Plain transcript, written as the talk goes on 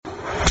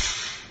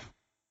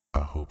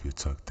I hope you're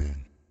tucked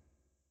in,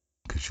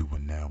 'cause you are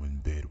now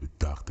in bed with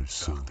Dr.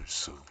 Sue.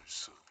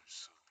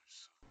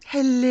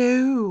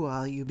 Hello,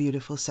 all you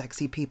beautiful,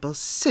 sexy people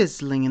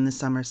sizzling in the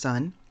summer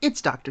sun.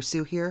 It's Dr.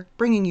 Sue here,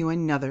 bringing you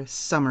another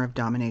Summer of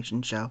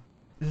Domination show.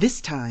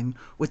 This time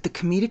with the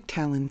comedic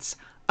talents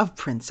of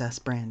Princess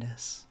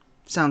Brandis.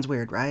 Sounds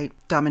weird, right?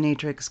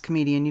 Dominatrix,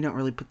 comedian, you don't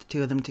really put the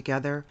two of them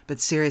together.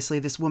 But seriously,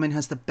 this woman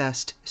has the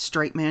best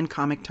straight man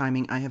comic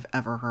timing I have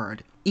ever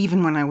heard.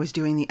 Even when I was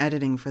doing the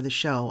editing for the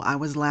show, I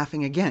was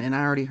laughing again, and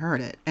I already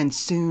heard it. And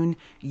soon,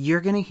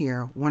 you're going to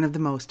hear one of the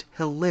most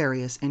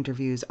hilarious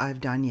interviews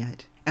I've done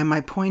yet. And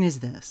my point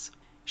is this: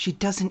 she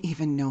doesn't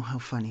even know how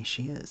funny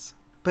she is.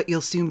 But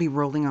you'll soon be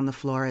rolling on the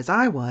floor as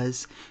I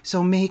was,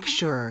 so make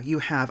sure you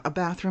have a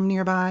bathroom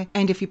nearby,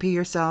 and if you pee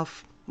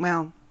yourself,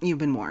 well, you've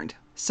been warned.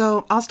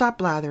 So I'll stop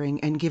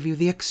blathering and give you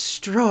the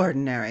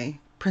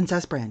extraordinary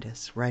Princess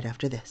Brandis right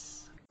after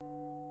this.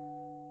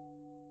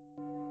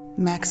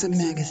 Maxim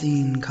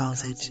magazine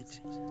calls it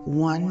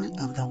one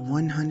of the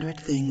 100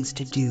 things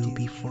to do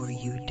before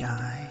you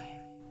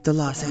die. The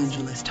Los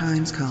Angeles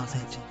Times calls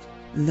it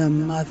the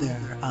mother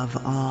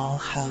of all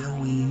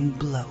Halloween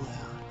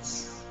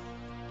blowouts.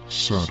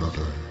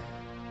 Saturday,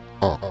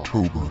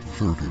 October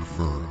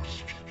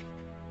 31st,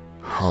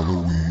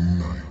 Halloween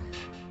night,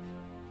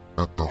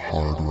 at the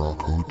Hard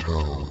Rock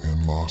Hotel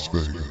in Las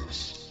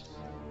Vegas.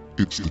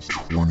 It's the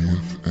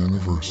 20th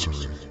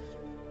anniversary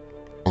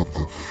of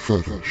the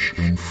Fetish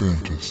and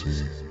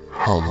Fantasy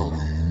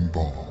Halloween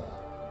Ball.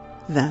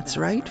 That's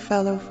right,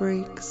 fellow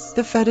freaks.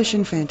 The Fetish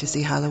and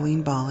Fantasy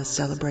Halloween Ball is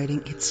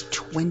celebrating its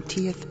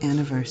 20th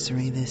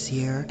anniversary this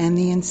year, and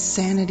the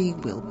insanity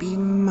will be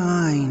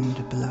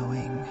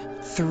mind-blowing.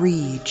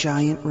 3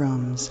 giant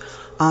rooms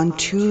on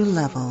 2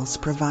 levels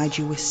provide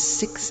you with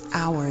 6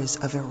 hours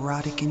of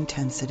erotic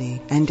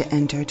intensity and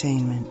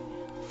entertainment,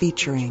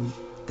 featuring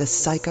the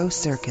Psycho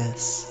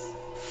Circus,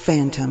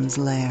 Phantom's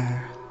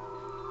Lair,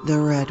 the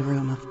Red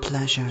Room of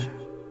Pleasure,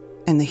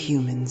 and the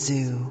Human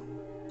Zoo,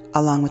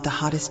 along with the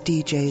hottest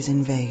DJs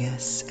in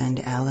Vegas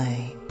and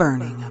LA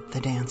burning up the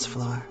dance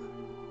floor.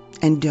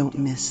 And don't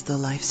miss the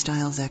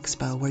Lifestyles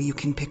Expo, where you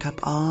can pick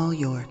up all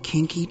your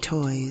kinky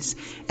toys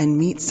and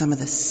meet some of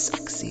the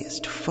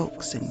sexiest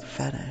folks in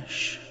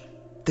fetish.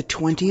 The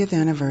 20th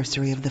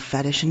anniversary of the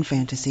Fetish and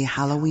Fantasy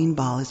Halloween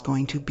Ball is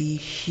going to be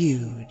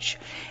huge,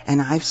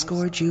 and I've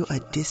scored you a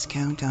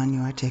discount on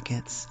your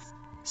tickets.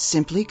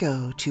 Simply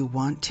go to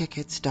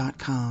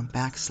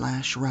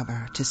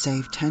wanttickets.com/rubber to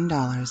save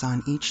 $10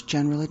 on each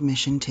general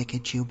admission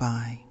ticket you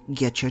buy.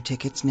 Get your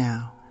tickets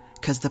now,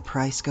 'cause the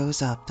price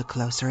goes up the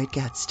closer it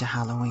gets to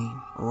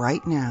Halloween.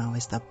 Right now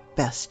is the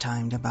best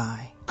time to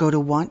buy. Go to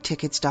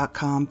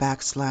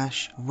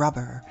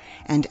wanttickets.com/rubber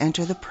and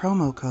enter the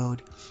promo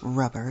code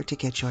RUBBER to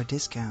get your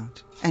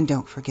discount. And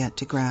don't forget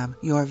to grab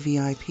your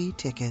VIP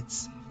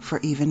tickets for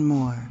even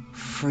more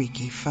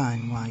freaky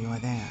fun while you're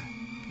there.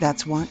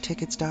 That's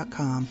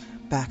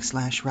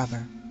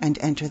wanttickets.com/rubber and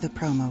enter the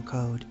promo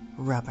code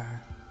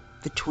RUBBER.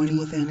 The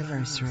 20th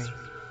anniversary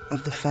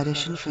of the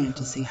Fetish and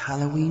Fantasy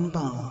Halloween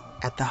Ball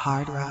at the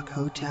Hard Rock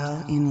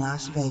Hotel in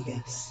Las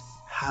Vegas,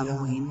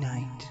 Halloween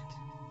night.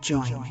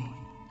 Join me,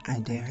 I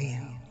dare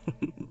you.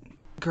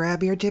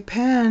 Grab your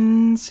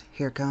depends.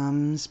 Here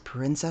comes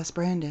Princess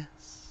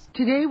Brandis.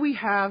 Today we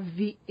have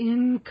the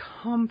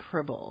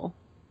incomparable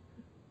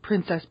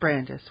Princess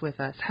Brandis with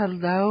us.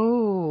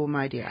 Hello,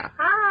 my dear.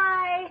 Hi.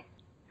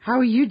 How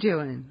are you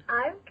doing?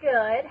 I'm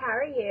good. How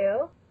are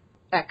you?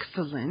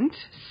 Excellent.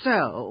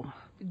 So,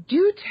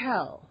 do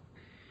tell,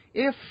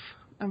 if,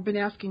 I've been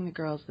asking the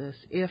girls this,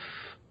 if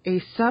a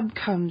sub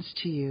comes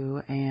to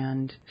you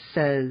and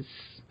says,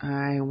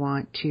 I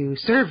want to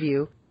serve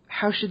you,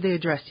 how should they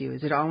address you?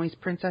 Is it always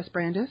Princess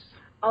Brandis?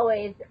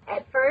 Always.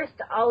 At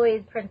first,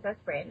 always Princess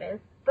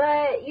Brandis.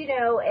 But,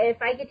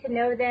 if I get to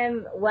know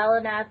them well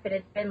enough and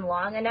it's been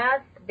long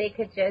enough, they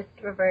could just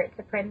revert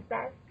to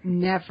Princess.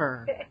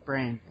 Never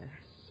Brandis.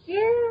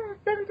 Yeah,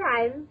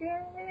 sometimes.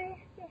 Yeah.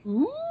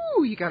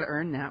 Ooh, you got to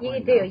earn that one.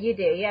 You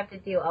do. You have to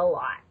do a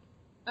lot.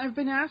 I've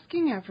been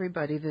asking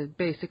everybody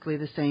basically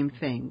the same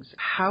things.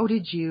 How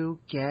did you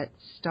get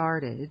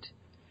started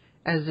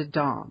as a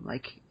dom?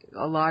 Like,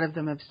 a lot of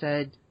them have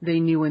said they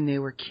knew when they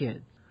were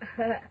kids.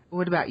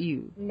 What about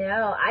you?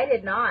 No, I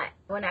did not.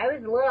 When I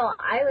was little,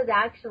 I was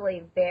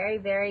actually very,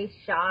 very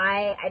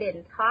shy. I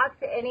didn't talk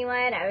to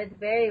anyone. I was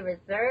very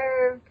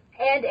reserved.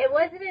 And it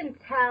wasn't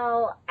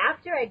until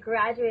after I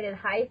graduated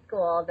high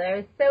school that I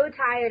was so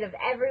tired of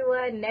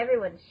everyone and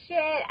everyone's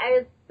shit. I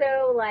was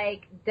so,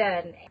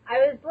 done. I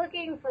was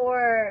looking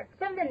for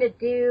something to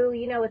do,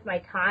 with my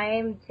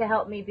time to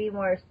help me be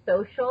more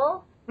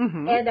social.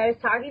 Mm-hmm. And I was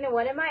talking to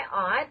one of my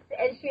aunts,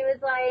 and she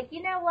was like,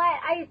 you know what?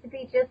 I used to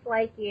be just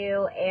like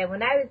you, and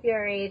when I was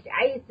your age,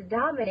 I used to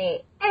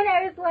dominate. And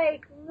I was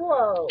like,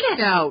 whoa. Get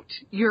out.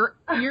 You're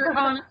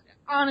honest.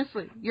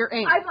 Honestly, your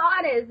aunt. I'm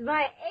honest.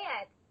 My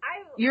aunt.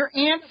 Your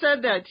aunt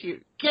said that to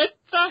you. Get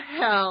the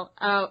hell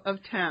out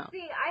of town.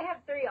 See, I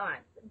have 3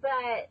 aunts,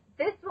 but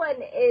this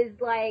one is,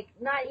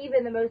 not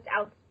even the most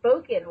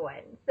outspoken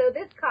one. So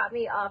this caught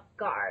me off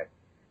guard.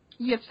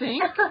 You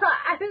think?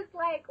 I was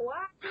like,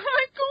 why?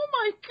 Like, oh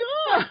my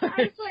God.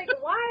 I was like,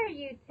 why are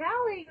you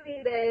telling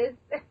me this?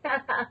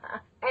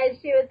 And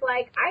she was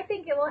like, I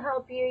think it will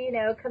help you,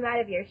 come out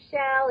of your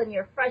shell, and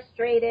you're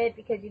frustrated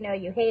because,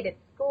 you hated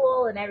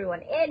school and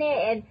everyone in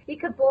it, and you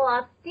could blow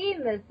off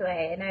steam this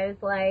way. And I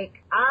was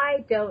like,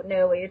 I don't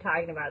know what you're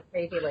talking about,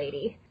 crazy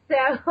lady.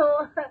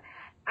 So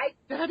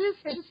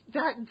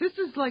this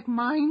is like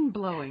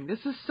mind-blowing. This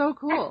is so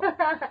cool.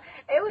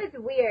 It was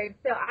weird.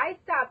 So I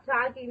stopped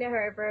talking to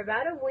her for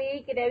about a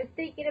week, and I was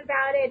thinking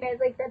about it, and I was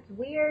like, that's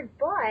weird,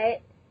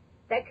 but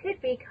that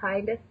could be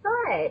kind of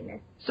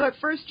fun. So at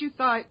first you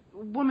thought,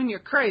 woman, you're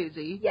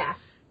crazy. Yeah.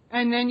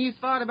 And then you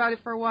thought about it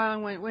for a while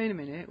and went, wait a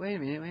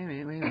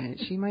minute.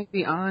 She might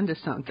be on to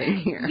something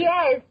here.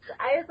 Yes.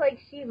 I was like,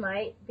 she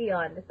might be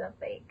on to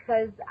something,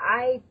 because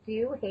I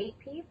do hate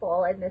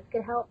people, and this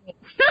could help me.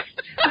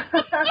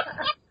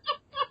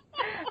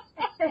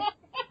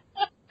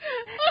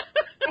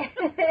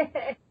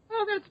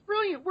 Oh, that's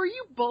brilliant. Were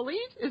you bullied?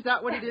 Is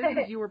that what it is?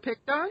 That you were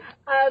picked on?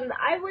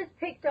 I was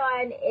picked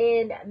on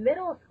in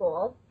middle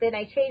school. Then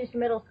I changed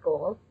middle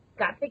schools.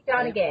 Got picked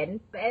on again.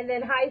 And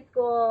then high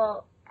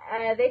school,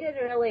 they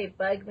didn't really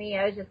bug me.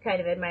 I was just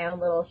kind of in my own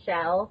little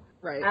shell.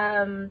 Right.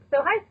 So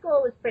high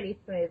school was pretty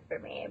smooth for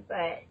me.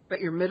 But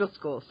your middle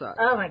school sucked.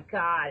 Oh, my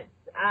God.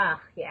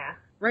 Yeah.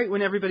 Right,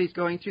 when everybody's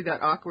going through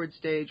that awkward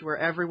stage where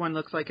everyone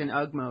looks like an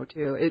Ugmo,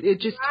 too.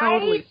 It just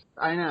totally,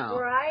 I know.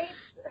 Right?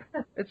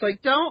 It's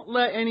like, don't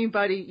let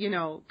anybody,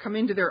 come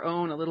into their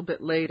own a little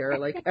bit later.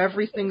 Like,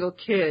 every single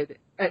kid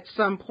at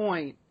some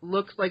point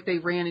looks like they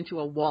ran into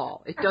a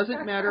wall. It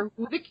doesn't matter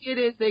who the kid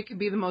is. They could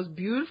be the most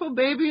beautiful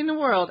baby in the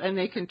world, and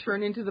they can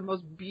turn into the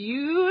most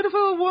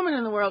beautiful woman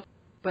in the world.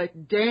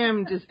 But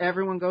damn, does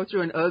everyone go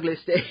through an ugly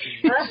stage.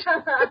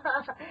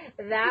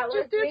 That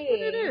was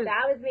me.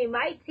 That was me.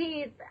 My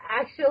teeth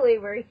actually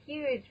were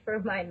huge for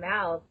my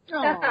mouth.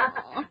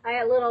 I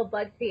had little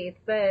buck teeth,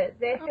 but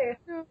they're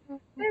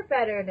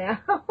better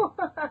now.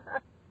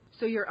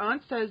 So your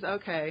aunt says,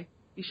 okay,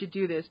 you should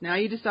do this. Now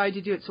you decide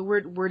to do it. So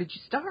where did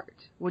you start?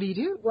 What do you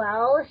do?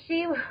 Well,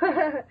 she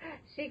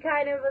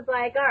kind of was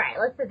like, all right,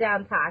 let's sit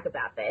down and talk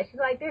about this. She's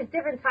like, there's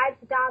different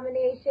types of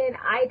domination.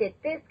 I did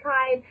this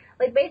kind.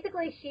 Like,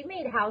 basically, she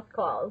made house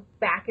calls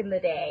back in the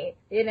day,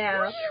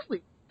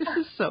 Really? This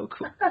is so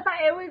cool.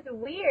 It was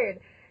weird.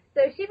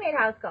 So she made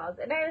house calls,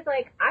 and I was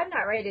like, I'm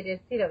not ready to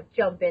just,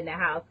 jump into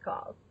house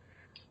calls.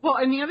 Well,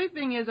 and the other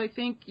thing is, I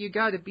think you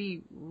got to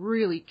be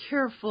really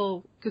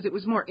careful because it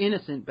was more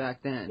innocent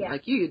back then. Yeah.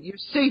 Like you're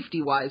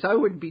safety-wise, I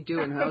wouldn't be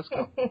doing house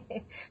calls.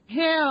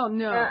 Hell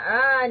no.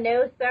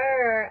 No,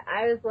 sir.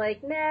 I was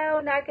like,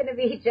 no, not going to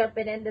be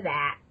jumping into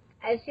that.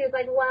 And she was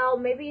like, well,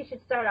 maybe you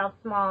should start off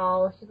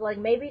small. She's like,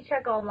 maybe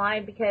check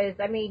online because,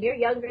 you're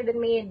younger than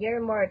me and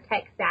you're more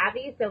tech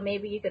savvy, so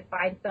maybe you could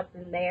find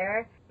something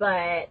there.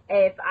 But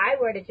if I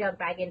were to jump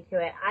back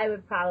into it, I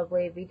would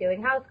probably be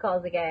doing house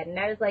calls again. And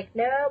I was like,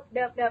 nope.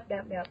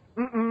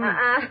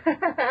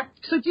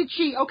 So did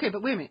she, okay,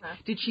 but wait a minute.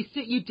 Did she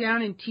sit you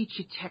down and teach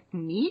you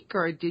technique,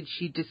 or did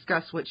she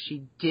discuss what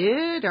she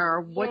did,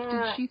 or what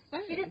did she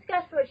say? She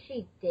discussed what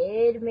she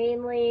did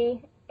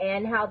mainly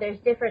and how there's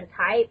different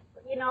types.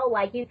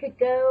 Like you could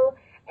go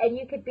and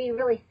you could be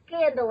really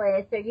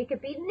scandalous, or you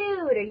could be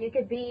nude, or you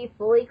could be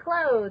fully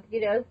clothed,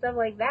 stuff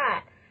like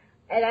that.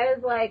 And I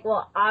was like,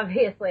 well,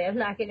 obviously I'm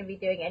not going to be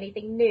doing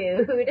anything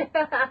nude.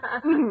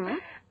 Mm-hmm.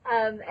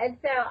 And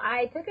so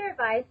I took her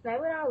advice and I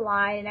went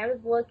online and I was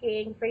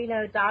looking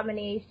for,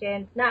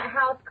 domination, not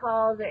house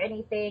calls or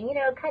anything,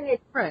 kind of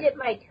dip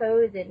my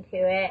toes into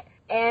it.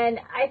 And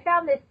I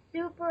found this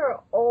super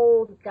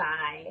old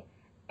guy.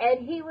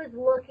 And he was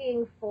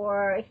looking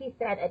for, he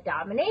said, a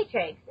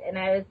dominatrix. And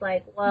I was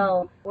like,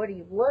 well, what are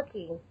you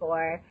looking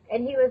for?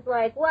 And he was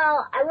like,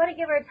 well, I want to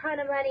give her a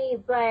ton of money,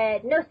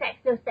 but no sex.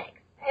 And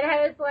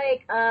I was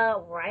like,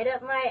 right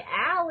up my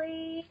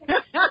alley.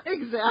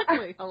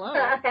 Exactly. Hello.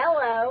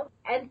 Hello.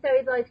 And so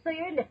he's like, so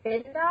you're into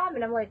Findom?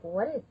 And I'm like,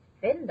 what is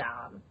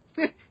Findom?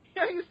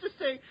 I used to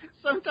say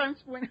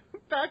sometimes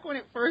back when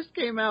it first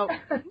came out,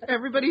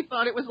 everybody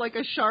thought it was like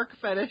a shark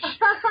fetish.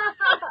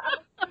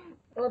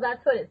 Well,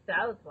 that's what it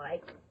sounds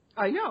like.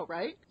 I know,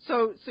 right?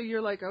 So you're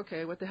like,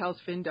 okay, what the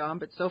hell's Findom?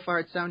 But so far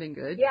it's sounding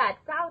good. Yeah, it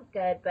sounds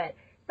good, but it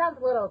sounds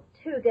a little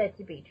too good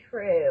to be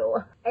true.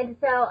 And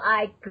so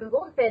I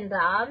Googled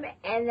Findom,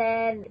 and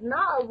then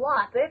not a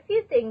lot, but a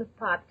few things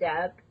popped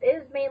up.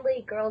 It was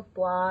mainly girls'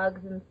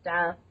 blogs and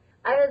stuff.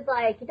 I was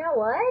like, you know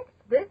what?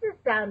 This is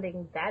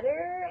sounding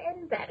better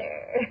and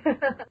better.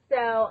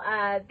 So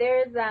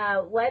there's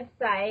a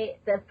website.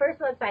 The first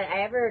website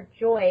I ever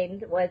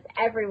joined was,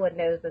 everyone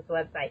knows this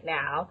website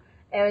now.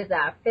 It was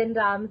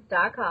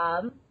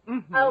findoms.com.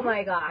 Mm-hmm. Oh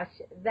my gosh,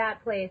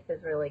 that place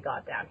has really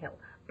gone downhill.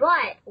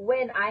 But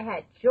when I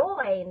had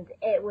joined,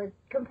 it was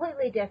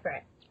completely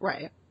different.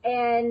 Right.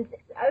 And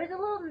I was a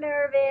little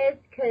nervous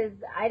because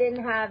I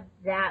didn't have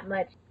that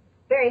much,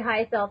 very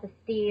high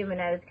self-esteem, and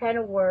I was kind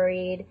of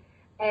worried.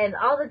 And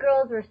all the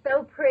girls were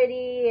so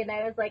pretty, and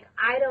I was like,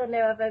 I don't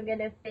know if I'm going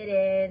to fit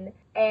in.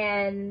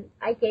 And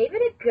I gave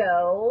it a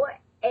go,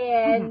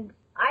 and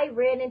I I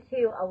ran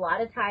into a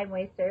lot of time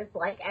wasters,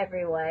 like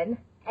everyone.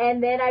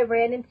 And then I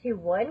ran into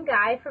one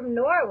guy from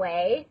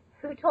Norway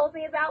who told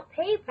me about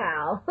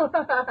PayPal.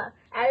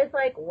 I was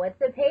like,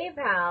 what's a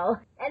PayPal?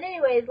 And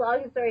anyways,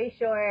 long story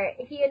short,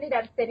 he ended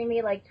up sending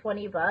me like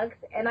 $20,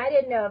 and I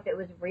didn't know if it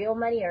was real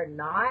money or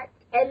not.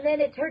 And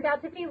then it turned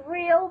out to be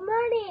real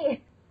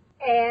money.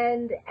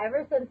 And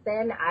ever since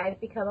then,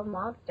 I've become a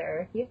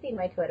monster. You've seen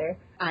my Twitter.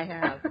 I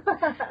have.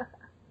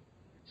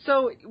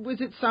 So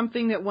was it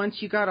something that once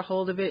you got a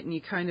hold of it and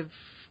you kind of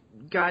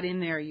got in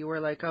there, you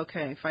were like,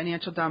 okay,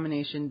 financial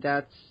domination,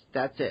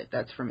 that's it.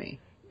 That's for me.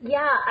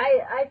 Yeah,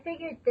 I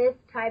figured this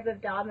type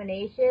of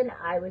domination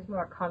I was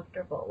more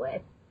comfortable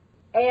with.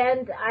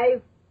 And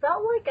I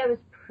felt like I was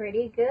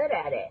pretty good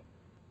at it.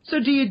 So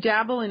do you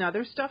dabble in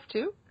other stuff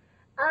too?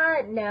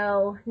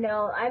 No.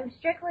 I'm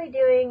strictly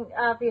doing,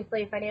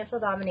 obviously, financial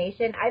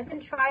domination. I've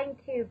been trying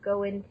to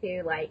go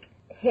into, like,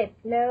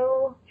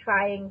 hypno,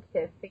 trying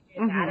to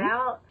figure that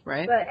out.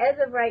 Right. But as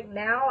of right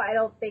now, I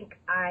don't think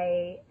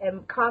I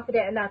am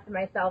confident enough in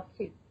myself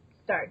to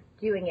start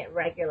doing it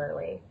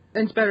regularly.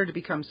 And it's better to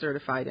become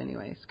certified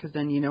anyways, because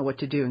then you know what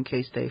to do in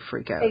case they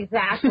freak out.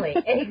 Exactly.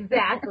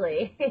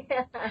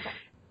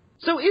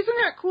 So isn't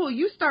that cool?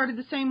 You started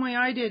the same way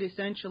I did,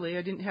 essentially.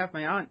 I didn't have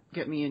my aunt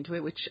get me into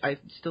it, which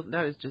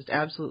that is just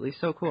absolutely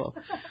so cool.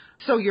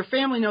 So your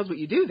family knows what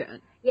you do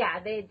then? Yeah,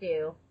 they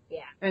do. Yeah.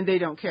 And they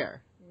don't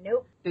care?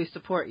 Nope. They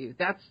support you.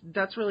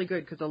 That's really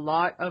good, because a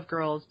lot of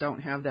girls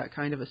don't have that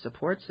kind of a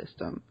support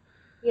system.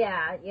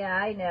 Yeah,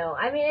 I know.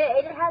 I mean,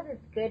 it has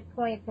its good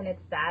points and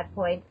its bad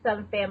points.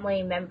 Some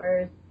family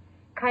members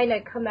kind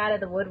of come out of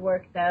the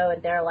woodwork, though,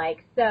 and they're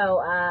like,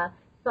 so,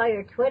 saw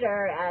your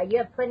Twitter, you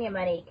have plenty of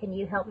money, can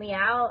you help me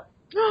out?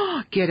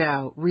 Get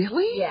out.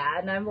 Really? Yeah,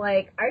 and I'm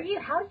like,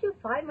 how did you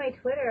find my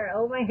Twitter?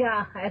 Oh my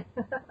God.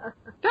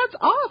 That's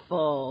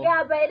awful.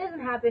 Yeah, but it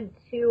doesn't happen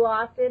too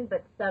often,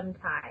 but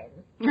sometimes.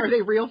 Are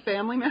they real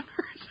family members?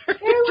 Or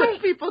They're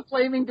just people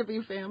claiming to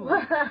be family?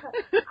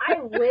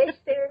 I wish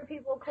there were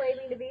people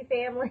claiming to be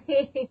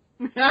family.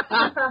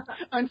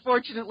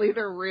 Unfortunately,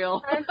 they're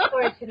real.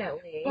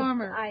 Unfortunately.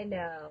 Bummer. I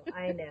know.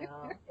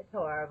 It's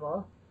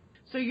horrible.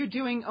 So you're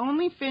doing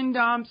only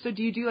FinDom. So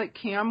do you do like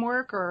cam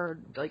work, or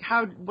like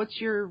what's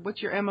your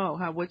MO?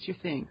 What's your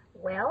thing?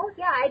 Well,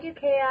 yeah, I do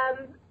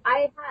cam.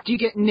 Do you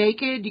get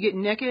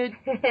naked?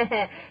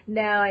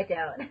 No, I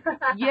don't.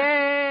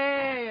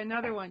 Yay!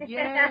 Another one.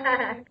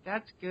 Yay!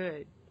 That's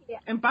good. Yeah.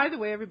 And by the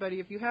way, everybody,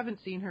 if you haven't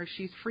seen her,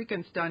 she's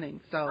freaking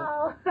stunning. So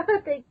oh,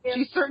 thank you.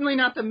 She's certainly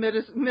not the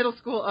middle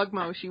school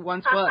Ugmo she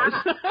once was.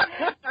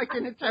 I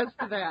can attest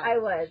to that. I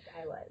was.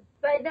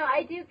 But no,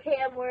 I do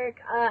cam work.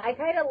 I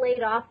kind of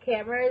laid off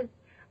cameras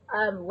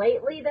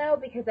lately, though,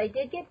 because I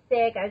did get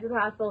sick. I was in the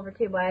hospital for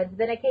 2 months.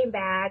 Then I came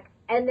back,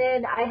 and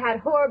then I had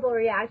horrible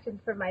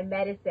reactions from my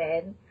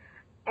medicine.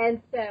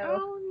 And so...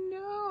 Oh,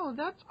 no,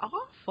 that's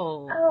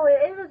awful. Oh,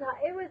 it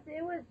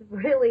was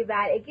really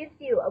bad. It gives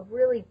you a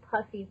really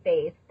puffy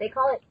face. They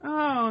call it...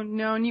 Oh,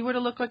 no, and you would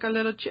have looked like a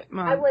little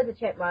chipmunk. I was a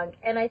chipmunk,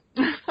 and I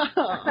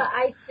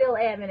still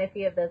am in a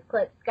few of those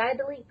clips. Gotta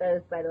delete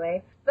those, by the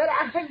way. But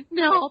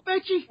no, I'll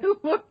bet you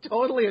look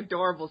totally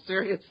adorable,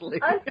 seriously.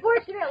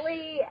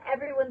 Unfortunately,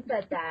 everyone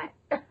said that.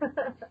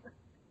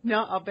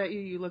 No, I'll bet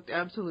you looked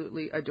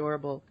absolutely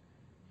adorable.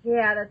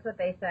 Yeah, that's what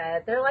they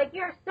said. They're like,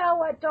 you're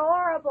so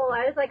adorable.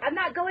 I was like, I'm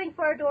not going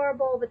for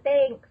adorable, but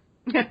thanks.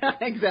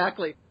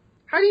 Exactly.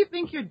 How do you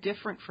think you're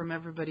different from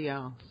everybody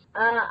else?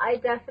 I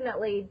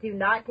definitely do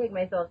not take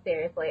myself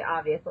seriously,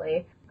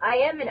 obviously. I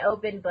am an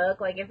open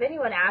book. Like, if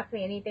anyone asks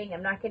me anything,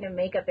 I'm not going to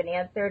make up an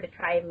answer to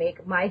try and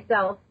make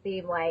myself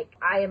seem like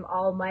I am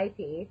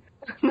almighty.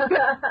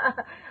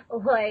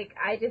 Like,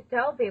 I just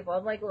tell people,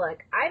 I'm like, look,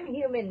 I'm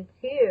human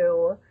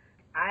too.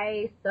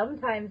 I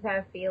sometimes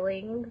have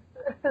feelings.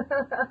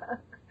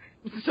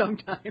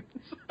 Sometimes.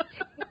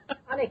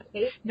 On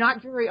occasion.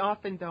 Not very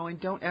often, though, and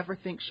don't ever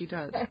think she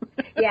does.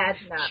 Yeah,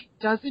 it's not. She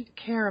doesn't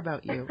care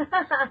about you.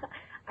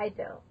 I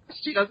don't.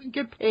 She doesn't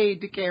get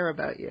paid to care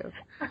about you.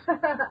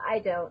 I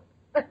don't.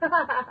 But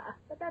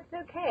that's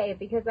okay,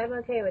 because I'm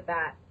okay with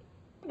that.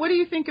 What do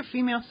you think of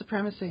female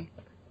supremacy?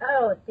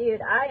 Oh,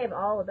 dude, I am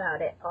all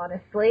about it,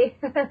 honestly.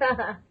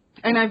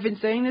 And I've been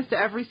saying this to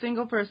every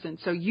single person.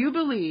 So you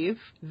believe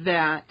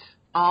that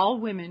all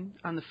women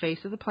on the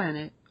face of the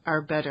planet are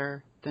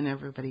better than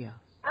everybody else?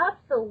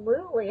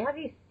 Absolutely. Have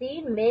you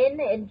seen men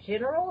in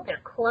general?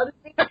 They're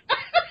clumsy.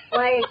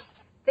 Like,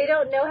 they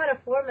don't know how to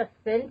form a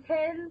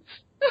sentence.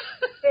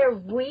 They're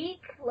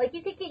weak. Like,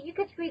 you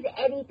could squeeze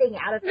anything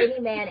out of any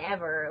man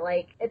ever.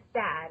 Like, it's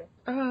sad.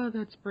 Oh,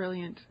 that's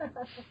brilliant.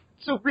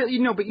 So really,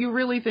 but you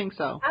really think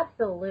so?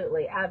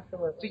 Absolutely.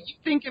 Do you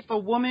think if a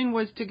woman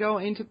was to go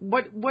into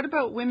what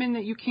about women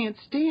that you can't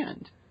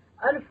stand?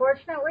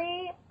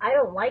 Unfortunately, I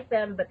don't like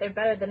them, but they're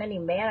better than any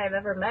man I've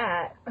ever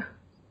met.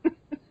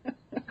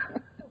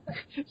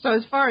 So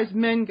as far as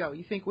men go,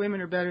 you think women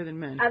are better than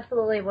men?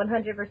 Absolutely,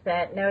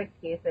 100%. No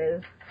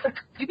excuses. Do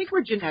you think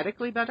we're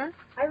genetically better?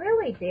 I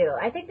really do.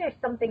 I think there's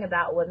something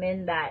about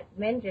women that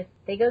men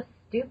they go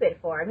stupid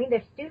for. I mean,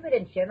 they're stupid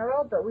in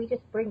general, but we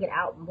just bring it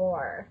out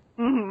more.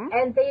 Mm-hmm.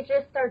 And they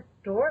just are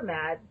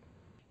doormats.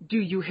 Do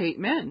you hate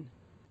men?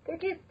 They're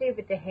too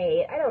stupid to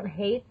hate. I don't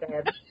hate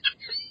them.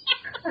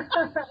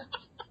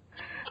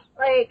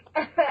 Like,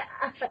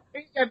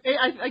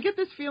 I get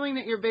this feeling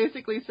that you're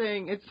basically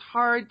saying it's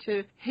hard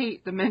to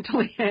hate the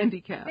mentally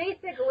handicapped.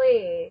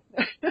 basically,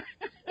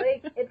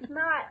 like, it's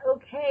not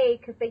okay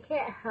because they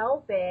can't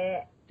help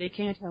it. They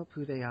can't help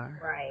who they are.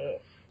 Right.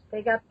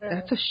 They got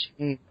That's a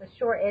shame. the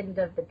short end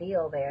of the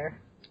deal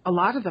there. A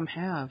lot of them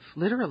have,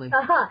 literally.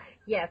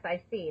 Yes, I've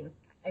seen.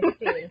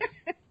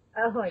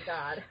 Oh, my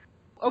God.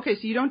 Okay,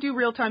 so you don't do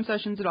real-time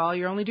sessions at all.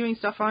 You're only doing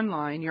stuff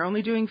online. You're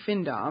only doing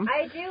FinDom.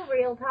 I do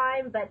real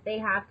time, but they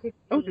have to be,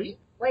 Okay.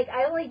 like,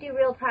 I only do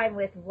real time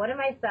with one of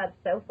my subs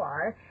so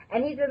far,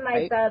 and he's been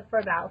my sub for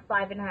about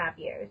 5.5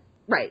 years.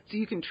 Right, so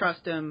you can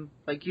trust him.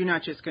 Like, you're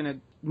not just going to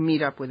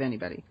meet up with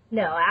anybody.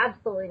 No,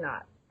 absolutely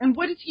not. And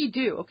what does he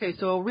do? Okay,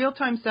 so a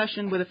real-time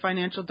session with a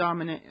financial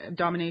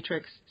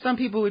dominatrix. Some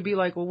people would be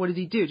like, well, what does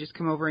he do? Just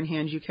come over and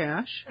hand you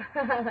cash?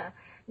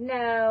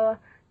 No.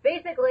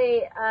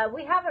 Basically,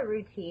 we have a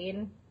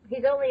routine.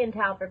 He's only in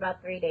town for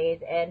about 3 days,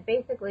 and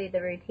basically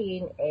the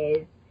routine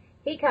is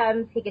he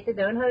comes, he gets his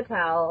own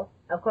hotel.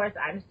 Of course,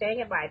 I'm staying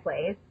at my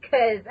place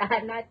because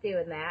I'm not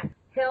doing that.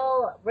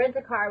 He'll rent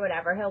a car,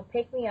 whatever. He'll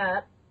pick me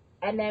up,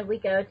 and then we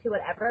go to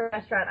whatever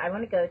restaurant I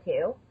want to go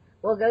to.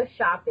 We'll go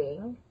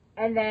shopping,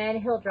 and then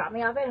he'll drop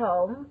me off at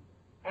home,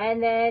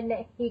 and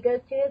then he goes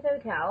to his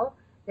hotel.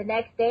 The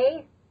next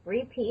day,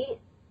 repeat,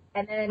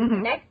 and then the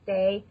next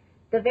day,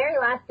 the very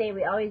last day,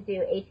 we always do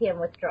ATM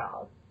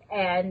withdrawals,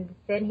 and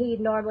then he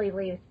normally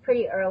leaves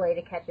pretty early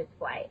to catch his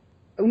flight.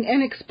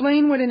 And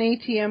explain what an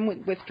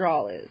ATM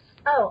withdrawal is.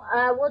 Oh,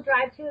 we'll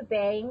drive to a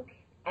bank,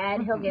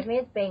 and he'll give me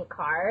his bank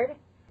card.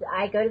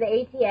 I go to the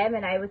ATM,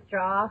 and I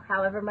withdraw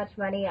however much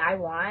money I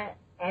want,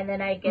 and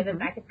then I give him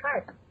back his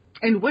card.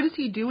 And what is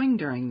he doing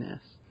during this?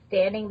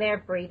 Standing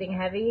there, breathing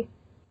heavy.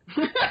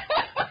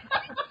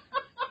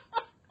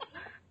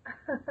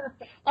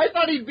 I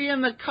thought he'd be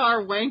in the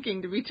car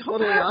wanking, to be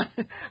totally honest.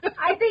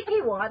 I think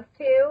he wants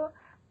to,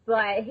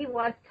 but he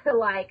wants to,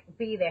 like,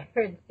 be there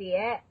and see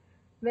it.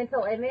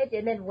 Mental image,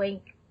 and then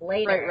wink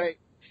later. Right.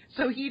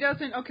 So he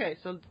doesn't, okay,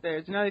 so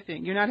there's another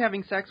thing. You're not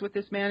having sex with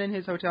this man in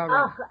his hotel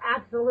room? Oh,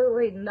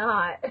 absolutely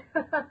not.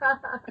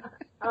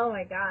 Oh,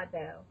 my God,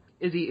 no.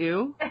 Is he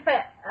ew?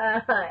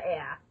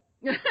 Yeah.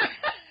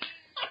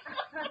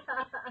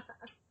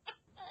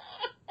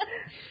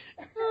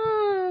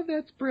 Oh,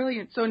 that's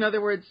brilliant. So in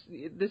other words,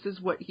 this is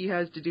what he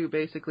has to do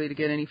basically to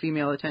get any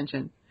female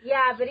attention.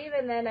 Yeah, but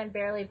even then I'm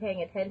barely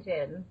paying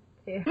attention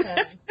to him.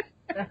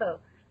 So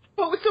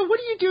So what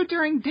do you do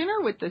during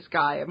dinner with this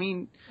guy? I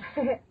mean,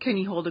 can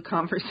he hold a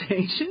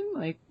conversation?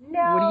 Like,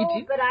 no, what do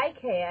you do? but I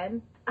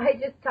can. I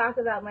just talk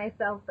about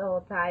myself the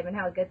whole time and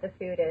how good the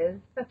food is.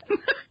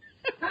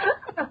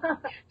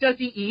 Does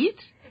he eat?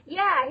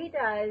 Yeah, he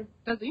does.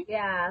 Does he?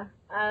 Yeah.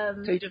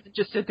 So he doesn't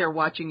just sit there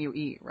watching you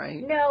eat,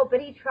 right? No, but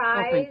he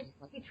tries.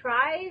 Oh, He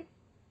tries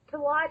to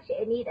watch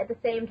and eat at the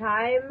same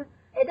time.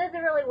 It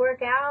doesn't really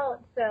work out,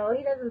 so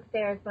he doesn't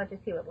stare as much as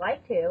he would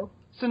like to.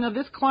 So now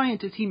this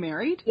client, is he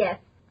married? Yes.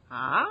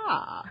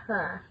 Ah.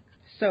 Huh.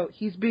 So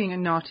he's being a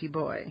naughty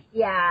boy.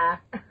 Yeah.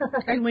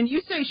 And when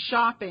you say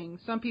shopping,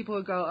 some people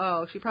will go,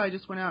 oh, she probably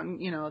just went out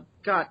and,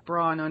 got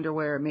bra and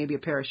underwear and maybe a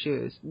pair of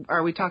shoes.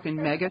 Are we talking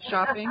mega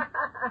shopping?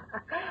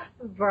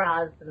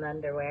 Bras and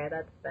underwear.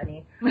 That's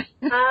funny.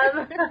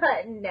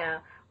 No.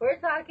 We're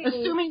talking...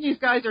 Assuming these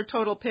guys are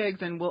total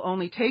pigs and will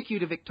only take you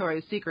to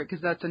Victoria's Secret,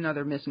 because that's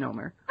another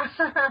misnomer.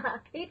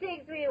 He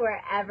takes me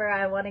wherever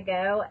I want to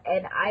go,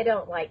 and I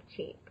don't like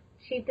cheap.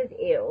 Cheap is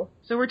ew.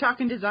 So we're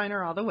talking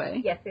designer all the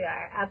way. Yes, we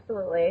are.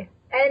 Absolutely.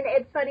 And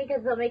it's funny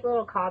because they'll make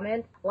little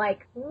comments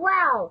like,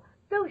 wow,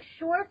 those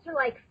shorts are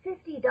like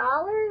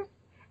 $50?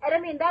 And I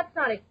mean, that's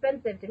not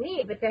expensive to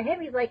me, but to him,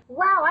 he's like,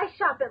 wow, I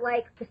shop at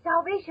like the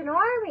Salvation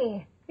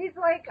Army. He's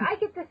like, I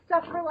get this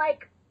stuff for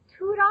like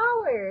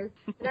 $2.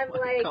 And I'm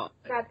like, God.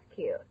 That's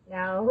cute.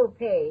 Now, who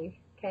pays?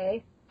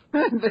 Okay?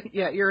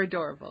 Yeah, you're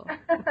adorable.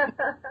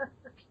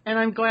 And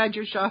I'm glad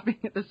you're shopping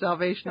at the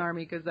Salvation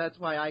Army, because that's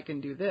why I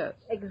can do this.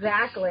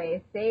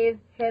 Exactly. Saves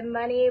him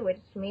money, which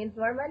means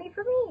more money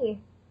for me.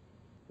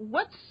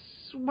 What's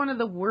one of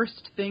the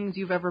worst things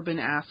you've ever been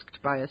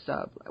asked by a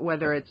sub,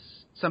 whether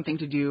it's something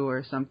to do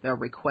or a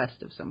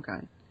request of some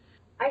kind?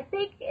 I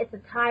think it's a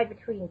tie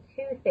between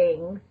two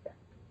things.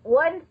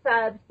 One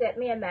sub sent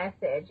me a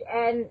message,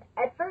 and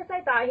at first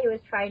I thought he was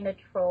trying to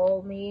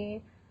troll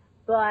me,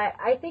 but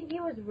I think he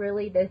was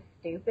really this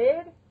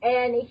stupid.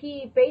 And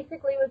he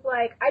basically was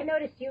like, I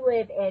noticed you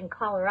live in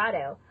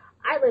Colorado.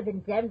 I live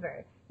in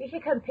Denver. You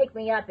should come pick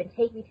me up and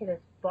take me to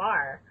this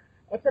bar.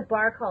 It's a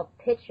bar called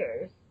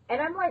Pictures. And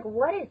I'm like,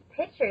 what is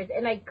Pictures?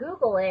 And I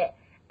Google it,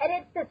 and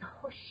it's this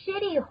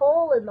shitty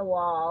hole in the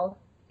wall.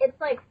 It's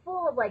like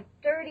full of like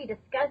dirty,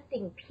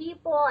 disgusting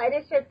people, and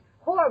it's just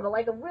horrible,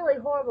 like a really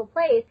horrible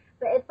place.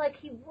 But it's like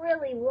he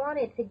really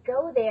wanted to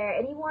go there,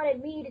 and he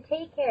wanted me to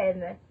take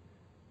him.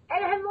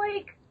 And I'm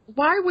like,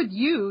 why would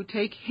you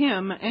take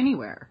him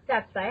anywhere?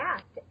 That's what I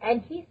asked.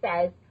 And he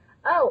says,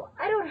 oh,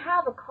 I don't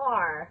have a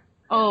car.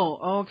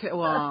 Oh, okay.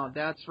 Wow,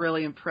 that's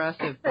really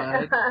impressive,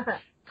 bud.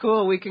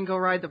 Cool, we can go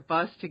ride the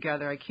bus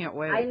together. I can't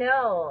wait. I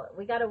know.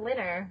 We got a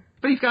winner.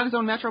 But he's got his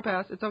own Metro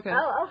Pass. It's okay.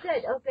 Oh,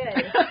 good.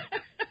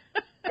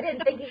 I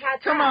didn't think he had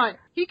that. Come on.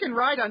 He can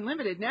ride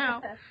unlimited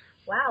now.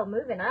 Wow,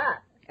 moving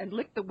up. And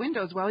lick the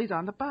windows while he's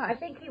on the bus. I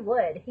think he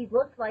would. He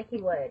looks like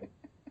he would.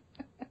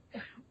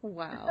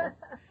 Wow.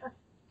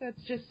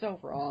 That's just so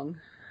wrong.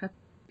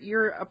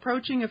 You're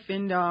approaching a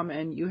FinDom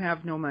and you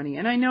have no money.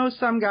 And I know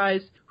some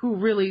guys who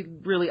really,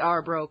 really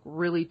are broke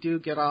really do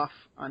get off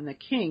on the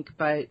kink,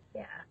 but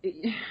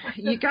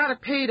you got to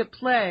pay to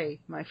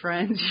play, my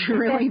friends. You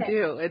really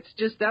do. It's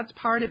just, that's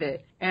part of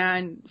it.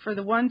 And for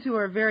the ones who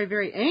are very,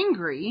 very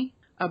angry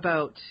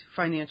about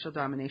financial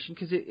domination,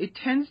 because it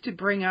tends to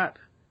bring up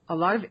a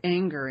lot of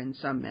anger in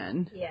some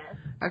men. Yes.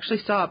 I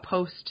actually saw a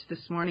post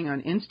this morning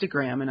on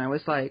Instagram, and I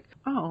was like,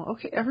 oh,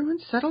 okay, everyone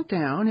settle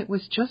down. It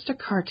was just a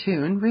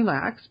cartoon.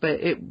 Relax. But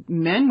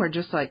men were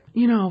just like,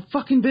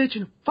 fucking bitch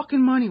and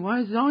fucking money.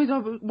 Why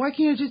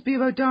can't it just be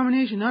about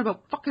domination, not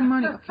about fucking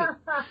money? Okay.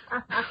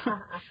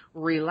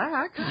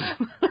 Relax.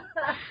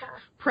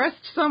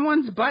 Pressed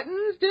someone's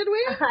buttons, did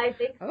we? I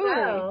think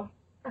so.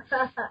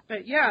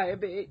 But yeah,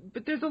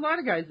 but there's a lot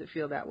of guys that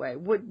feel that way.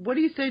 What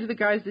do you say to the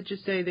guys that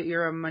just say that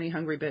you're a money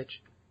hungry bitch?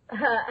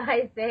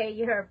 I say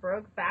you're a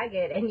broke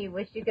faggot and you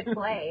wish you could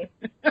play.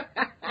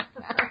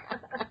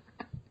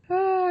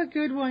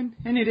 Good one.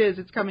 And it is.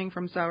 It's coming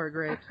from sour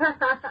grapes.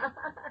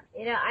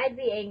 I'd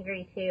be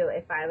angry too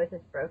if I was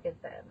as broke as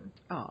them.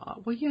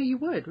 Oh, well, yeah, you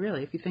would,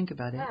 really, if you think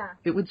about it. Yeah.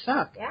 It would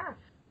suck. Yeah.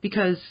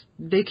 Because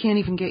they can't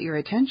even get your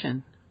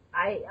attention.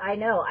 I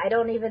know. I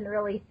don't even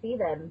really see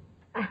them.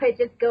 I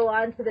just go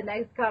on to the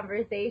next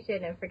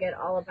conversation and forget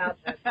all about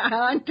them.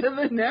 On to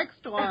the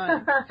next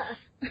one.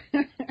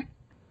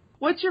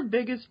 What's your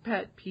biggest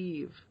pet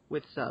peeve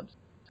with subs?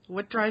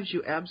 What drives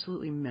you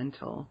absolutely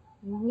mental?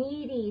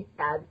 Needy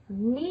subs.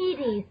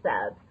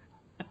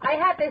 I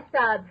had this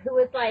sub who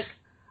was like,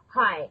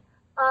 hi,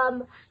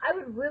 I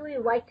would really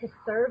like to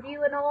serve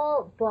you and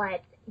all,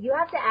 but you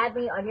have to add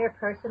me on your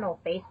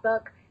personal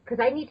Facebook because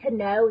I need to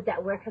know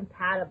that we're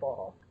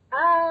compatible.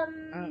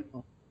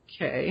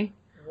 Okay.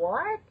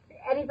 What?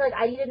 And he's like,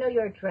 I need to know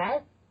your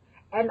address,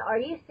 and are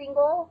you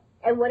single,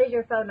 and what is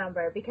your phone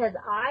number? Because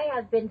I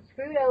have been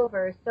screwed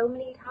over so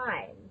many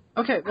times.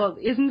 Okay, well,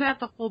 isn't that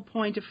the whole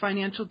point of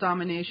financial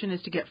domination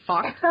is to get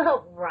fucked?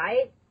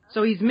 Right?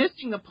 So he's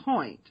missing the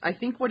point. I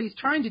think what he's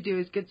trying to do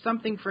is get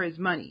something for his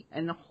money.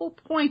 And the whole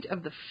point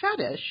of the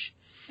fetish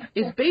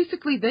is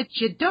basically that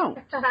you don't.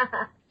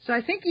 So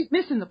I think he's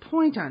missing the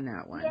point on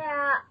that one.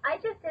 Yeah, I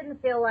just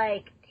didn't feel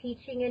like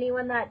teaching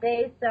anyone that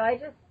day, so I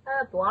just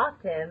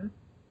blocked him.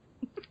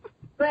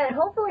 But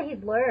hopefully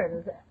he's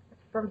learned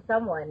from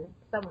someone,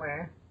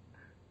 somewhere.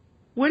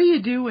 What do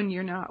you do when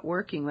you're not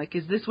working? Like,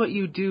 is this what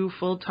you do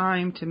full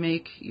time to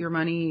make your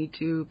money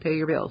to pay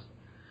your bills?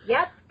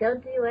 Yep,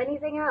 don't do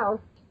anything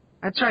else.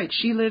 That's right.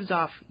 She lives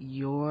off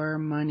your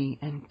money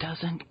and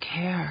doesn't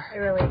care. I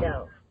really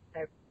don't.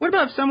 What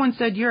about if someone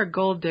said you're a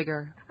gold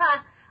digger?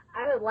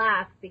 I would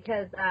laugh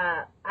because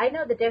I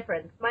know the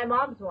difference. My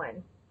mom's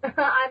one.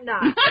 I'm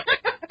not.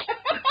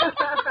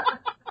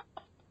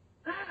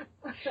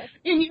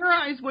 In your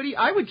eyes,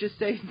 I would just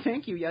say,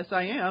 thank you, yes,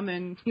 I am,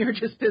 and you're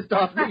just pissed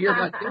off that you're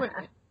not doing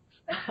it.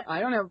 I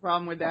don't have a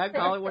problem with that.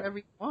 Call it whatever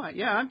you want.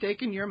 Yeah, I'm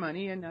taking your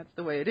money, and that's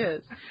the way it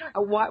is.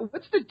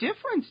 What's the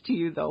difference to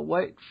you, though?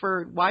 Why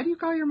do you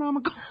call your mom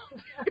a gold?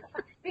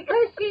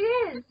 Because she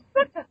is.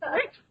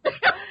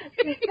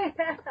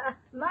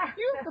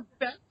 You're the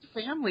best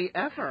family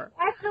ever.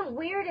 That's the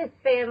weirdest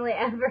family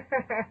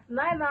ever.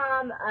 My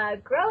mom,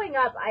 growing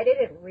up, I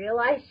didn't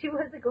realize she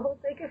was a gold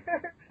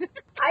digger.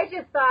 I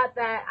just thought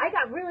that I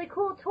got really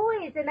cool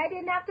toys and I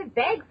didn't have to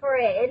beg for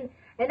it,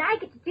 and I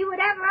get to do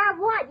whatever I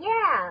want,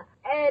 yeah.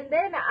 And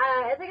then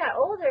as I got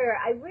older,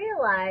 I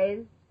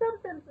realized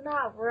something's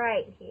not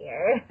right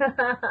here.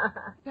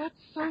 That's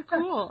so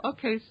cool.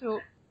 Okay,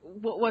 so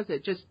what was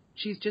it?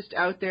 She's just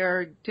out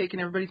there taking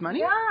everybody's money?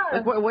 Yeah.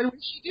 Like, what was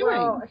she doing?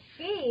 Well,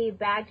 she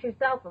bagged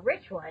herself a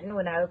rich one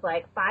when I was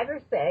like 5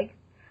 or 6,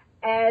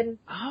 and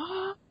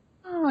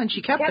and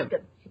she kept him.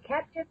 She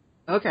kept him.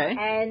 Okay.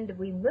 And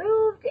we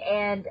moved,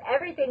 and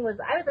everything was.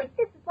 I was like,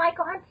 this is like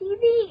on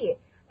TV,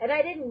 and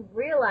I didn't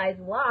realize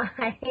why.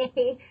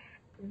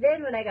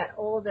 Then when I got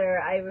older,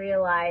 I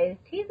realized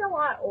he's a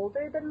lot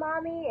older than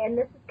Mommy, and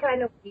this is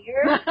kind of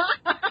weird.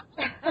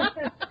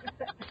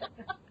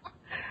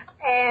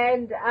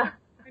 And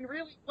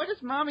really, what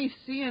does Mommy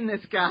see in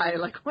this guy?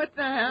 Like, what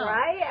the hell?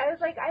 Right? I was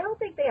like, I don't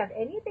think they have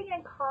anything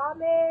in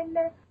common.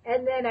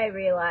 And then I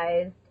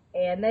realized,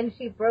 and then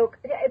she broke.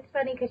 It's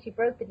funny because she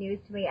broke the news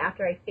to me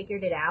after I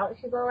figured it out.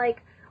 She's all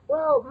like,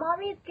 well,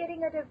 Mommy's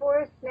getting a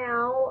divorce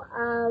now.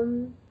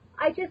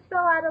 I just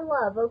fell out of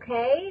love,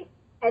 okay?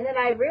 And then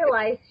I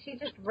realized she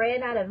just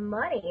ran out of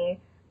money.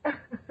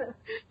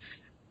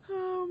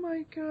 Oh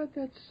my God,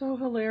 that's so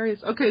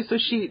hilarious. Okay, so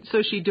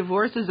she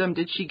divorces him.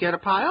 Did she get a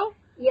pile?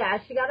 Yeah,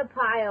 she got a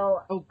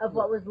pile Oh, of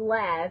what was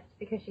left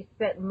because she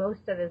spent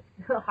most of his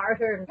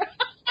hard-earned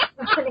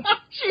money.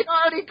 She'd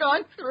already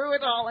gone through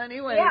it all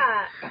anyway.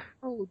 Yeah.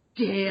 Oh,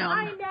 damn.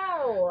 I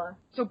know.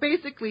 So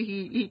basically,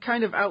 he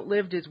kind of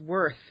outlived his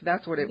worth.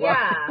 That's what it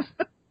Yeah.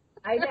 was.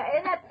 I know,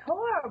 and that's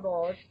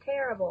horrible. It's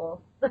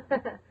terrible.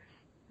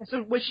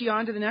 So was she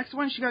on to the next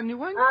one? She got a new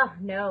one? Oh,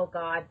 no,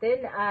 God. Then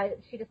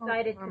she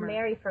decided to bummer.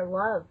 marry for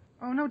love.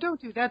 Oh, no, don't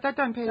do that. That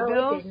doesn't pay the No,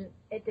 bills. it didn't.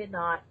 It did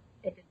not.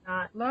 It did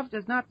not. Love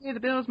does not pay the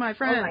bills, my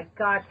friend. Oh, my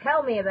God.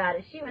 Tell me about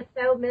it. She was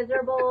so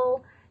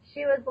miserable.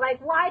 She was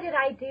like, why did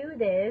I do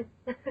this?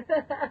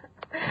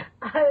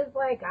 I was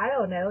like, I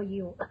don't know.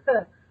 You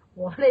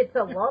wanted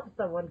to love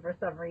someone for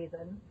some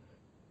reason.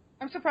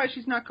 I'm surprised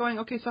she's not going,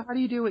 okay, so how do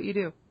you do what you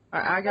do?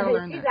 I got to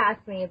learn She's that.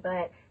 asked me,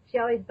 but she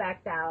always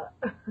backs out.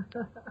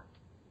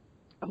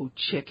 Oh,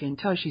 chicken.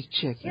 Tell her she's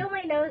chicken. She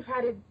only knows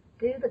how to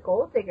do the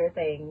gold digger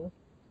thing.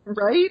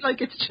 Right?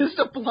 Like it's just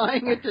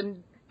applying it to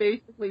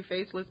basically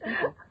faceless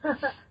people.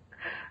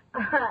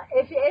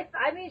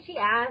 She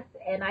asks,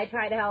 and I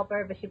try to help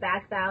her, but she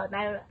backs out,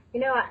 and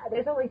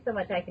there's only so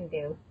much I can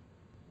do.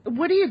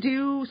 What do you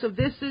do? So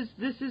this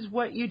is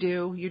what you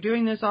do. You're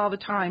doing this all the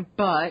time,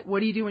 but what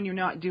do you do when you're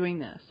not doing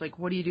this? Like,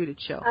 what do you do to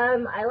chill?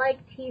 I like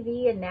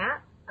TV and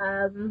naps.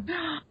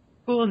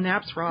 Cool,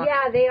 naps rock.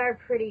 Yeah, they are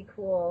pretty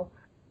cool.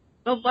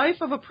 The life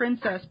of a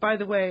princess, by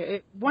the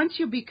way, once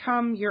you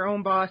become your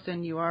own boss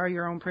and you are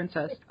your own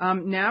princess,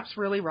 naps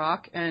really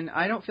rock, and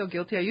I don't feel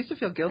guilty. I used to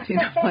feel guilty,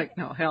 and I'm like,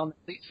 no, hell no,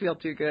 these feel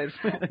too good.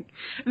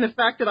 And the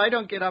fact that I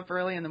don't get up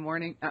early in the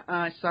morning,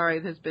 sorry,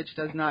 this bitch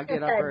does not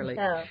get up early.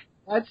 No.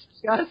 That's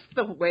just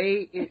the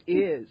way it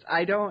is.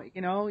 I don't,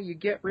 you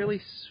get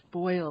really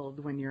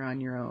spoiled when you're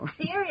on your own.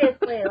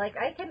 Seriously, like,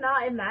 I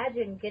cannot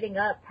imagine getting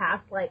up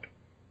past,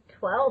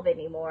 12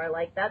 anymore.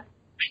 Like, that's...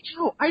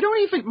 No,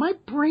 my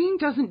brain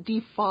doesn't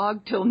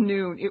defog till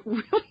noon. It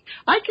really,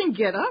 I can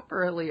get up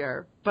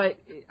earlier, but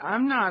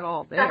I'm not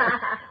all there.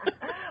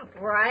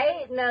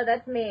 Right? No,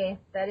 that's me.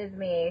 That is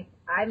me.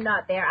 I'm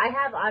not there. I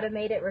have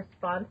automated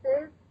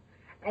responses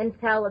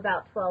until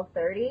about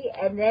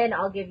 12:30, and then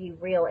I'll give you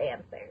real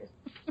answers.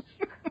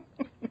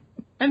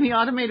 And the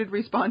automated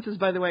responses,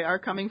 by the way, are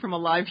coming from a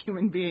live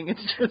human being.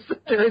 It's just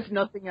that there is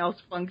nothing else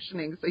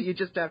functioning, so you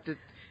just have to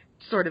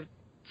sort of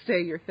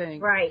say your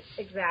thing. Right,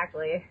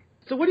 exactly.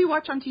 So what do you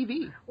watch on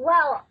TV?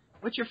 Well,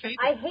 what's your favorite?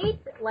 I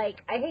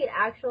hate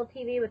actual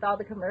TV with all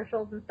the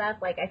commercials and stuff.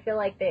 Like, I feel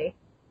like they...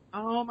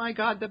 Oh, my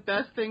God, the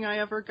best thing I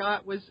ever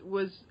got was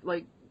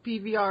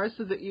PVR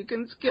so that you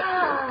can skip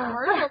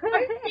commercials.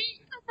 I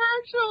hate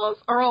commercials.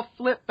 Or I'll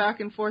flip back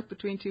and forth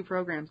between two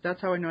programs.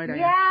 That's how annoyed I am.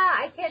 Yeah,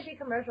 I can't do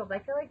commercials. I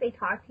feel like they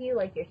talk to you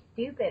like you're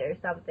stupid or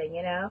something,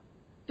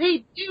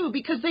 They do,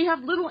 because they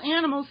have little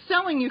animals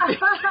selling you things.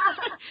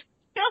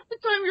 Half the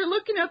time you're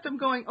looking at them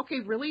going,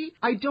 okay, really?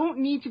 I don't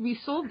need to be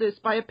sold this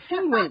by a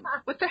penguin.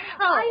 What the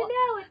hell? I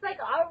know. It's like,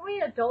 are we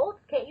adults?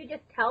 Can't you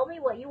just tell me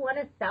what you want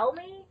to sell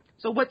me?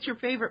 So what's your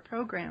favorite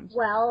programs?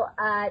 Well,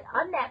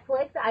 on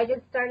Netflix, I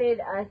just started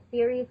a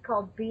series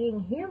called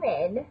Being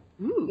Human.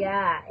 Ooh.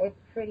 Yeah, it's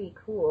pretty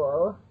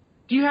cool.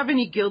 Do you have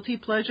any guilty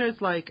pleasures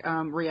like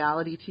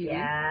reality TV?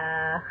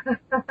 Yeah.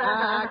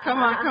 Come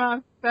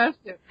on. Best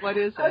it. What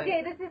is it?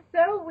 Okay, this is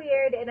so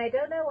weird, and I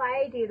don't know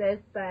why I do this,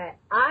 but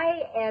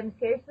I am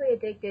seriously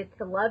addicted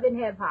to Love and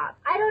Hip Hop.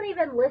 I don't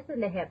even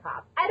listen to hip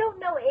hop. I don't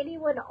know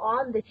anyone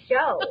on the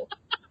show.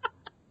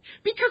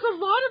 Because a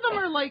lot of them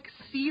are like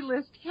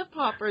C-list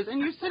hip-hoppers, and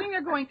you're sitting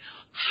there going,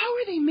 how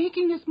are they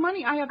making this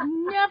money? I have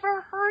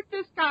never heard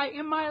this guy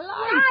in my life.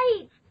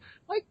 Right.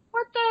 Like,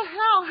 what the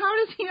hell?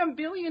 How is he a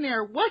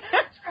billionaire? What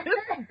has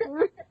this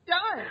dude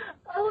done?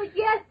 Oh,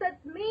 yes,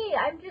 that's me.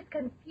 I'm just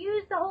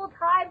confused the whole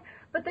time.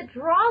 But the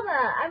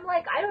drama, I'm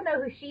like, I don't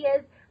know who she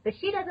is, but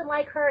she doesn't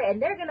like her,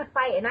 and they're going to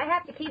fight, and I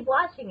have to keep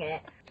watching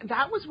it.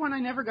 That was one I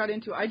never got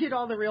into. I did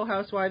all the Real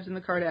Housewives and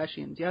the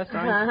Kardashians. Yes,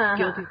 I'm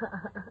guilty.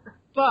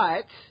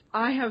 But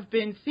I have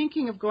been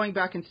thinking of going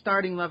back and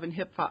starting Love and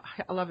Hip Hop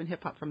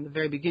from the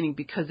very beginning,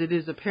 because it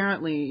is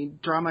apparently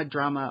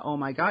drama, oh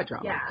my God,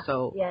 drama. Yeah.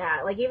 So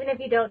yeah, like even if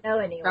you don't know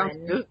anyone,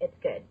 it's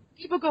good.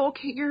 People go,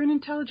 okay, you're an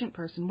intelligent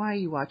person. Why are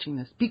you watching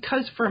this?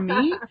 Because for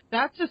me,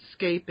 that's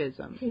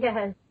escapism.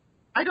 Yes.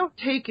 I don't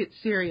take it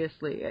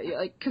seriously.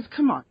 Like, because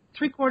come on,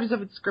 3/4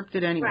 of it's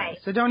scripted anyway, right.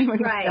 So don't even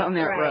go down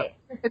that road.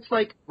 Right. It's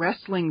like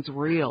wrestling's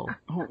real.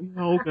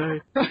 Oh,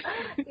 okay.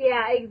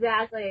 Yeah,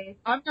 exactly.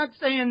 I'm not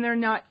saying they're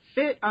not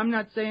fit. I'm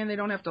not saying they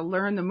don't have to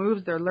learn the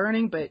moves they're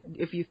learning. But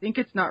if you think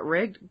it's not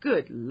rigged,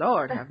 good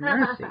Lord, have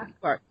mercy. You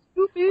are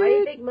stupid. Why do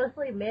you think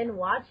mostly men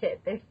watch it?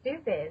 They're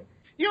stupid.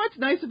 You know what's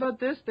nice about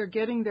this? They're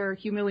getting their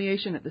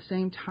humiliation at the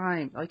same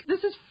time. Like,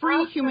 this is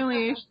free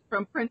humiliation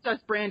from Princess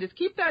Brandis.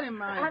 Keep that in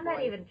mind. I'm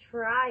not even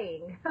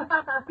trying.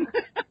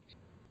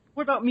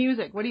 What about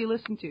music? What do you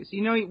listen to? So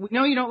you know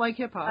you don't like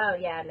hip hop. Oh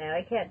yeah, no,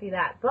 I can't do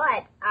that.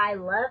 But I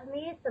love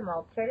me some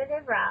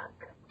alternative rock.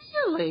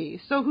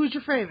 Really? So who's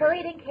your favorite?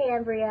 Coheed and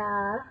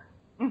Cambria.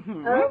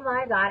 Mm-hmm. Oh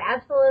my God,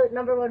 absolute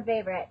 #1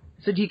 favorite.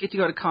 So do you get to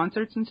go to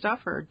concerts and stuff,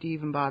 or do you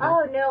even bother?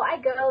 Oh no, I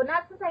go.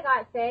 Not since I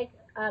got sick.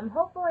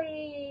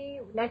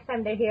 Hopefully next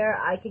time they're here,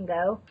 I can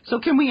go. So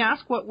can we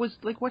ask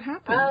what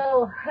happened?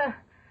 Oh,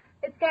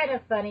 it's kind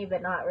of funny,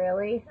 but not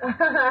really.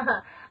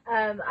 I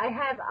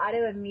have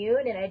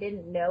autoimmune, and I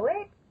didn't know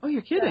it. Oh,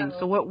 you're kidding.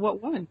 So what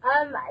one?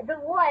 The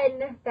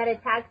one that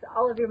attacks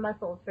all of your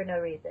muscles for no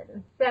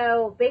reason.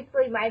 So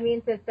basically my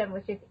immune system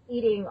was just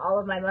eating all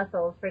of my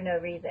muscles for no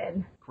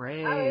reason.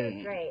 Great. Oh, it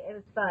was great. It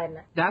was fun.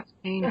 That's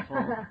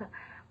painful.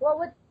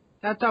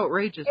 That's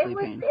outrageously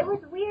painful. It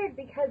was weird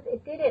because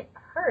it didn't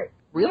hurt.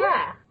 Really?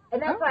 Yeah.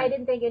 And that's why I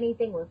didn't think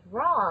anything was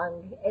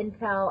wrong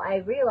until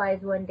I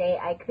realized one day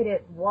I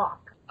couldn't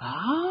walk.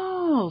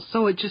 Oh,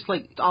 so it just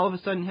all of a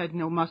sudden had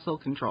no muscle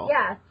control.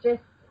 Yeah,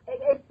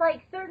 it's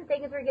like certain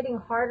things were getting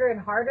harder and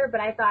harder, but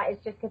I thought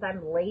it's just because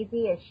I'm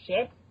lazy as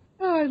shit.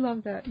 Oh, I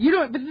love that.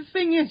 But the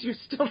thing is, you're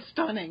still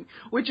stunning,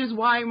 which is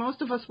why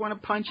most of us want to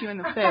punch you in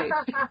the face.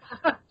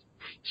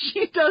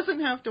 She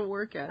doesn't have to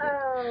work at it.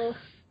 Oh,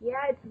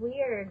 yeah, it's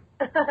weird.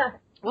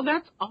 Well,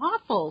 that's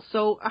awful.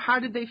 So how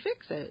did they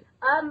fix it?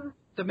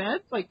 The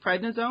meds, like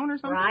prednisone or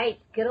something? Right.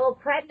 Good old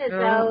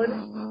prednisone.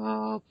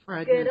 Oh,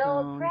 prednisone. Good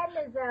old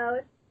prednisone.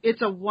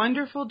 It's a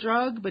wonderful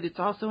drug, but it's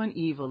also an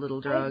evil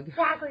little drug.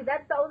 Exactly.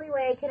 That's the only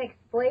way I can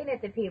explain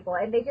it to people,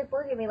 and they just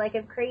look at me like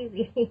I'm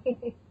crazy.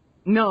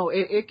 No,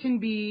 it can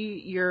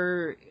be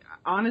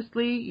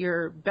honestly,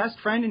 your best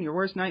friend and your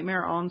worst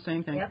nightmare all in the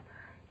same thing.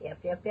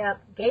 Yep.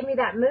 Gave me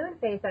that moon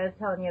face I was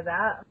telling you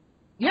about.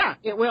 Yeah,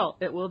 it will.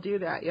 It will do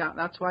that. Yeah,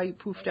 that's why you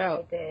poofed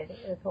out. It did.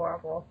 It was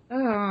horrible.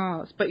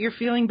 Oh, but you're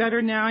feeling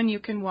better now and you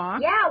can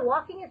walk? Yeah,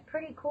 walking is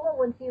pretty cool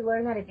once you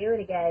learn how to do it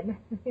again.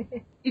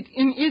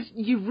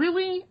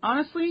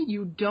 Honestly,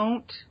 you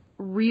don't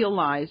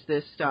realize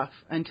this stuff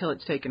until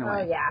it's taken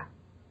away. Oh, yeah.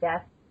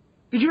 Yes.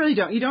 Because you really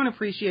don't. You don't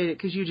appreciate it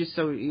because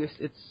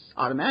it's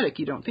automatic.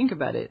 You don't think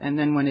about it. And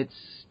then when it's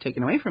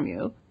taken away from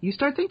you, you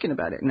start thinking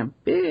about it in a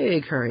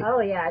big hurry. Oh,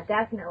 yeah,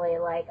 definitely.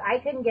 Like, I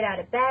couldn't get out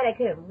of bed. I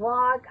couldn't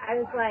walk. I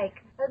was like,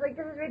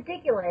 this is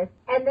ridiculous.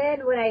 And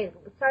then when I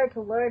started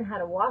to learn how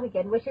to walk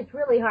again, which is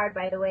really hard,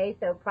 by the way,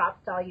 so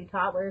props to all you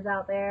toddlers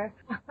out there.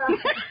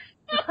 Okay,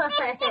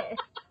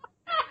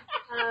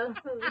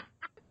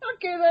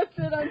 that's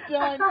it. I'm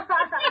done.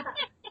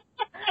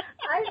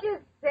 I'm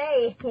just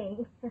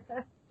saying.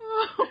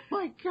 Oh,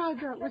 my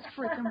God, that was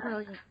freaking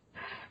brilliant.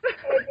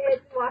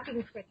 It's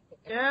walking freaking.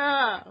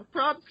 Yeah,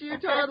 props to you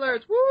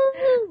toddlers.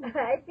 Woo!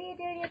 I see you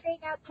doing your thing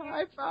out there.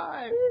 High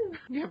five. Woo.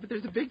 Yeah, but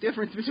there's a big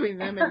difference between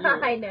them and you.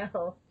 I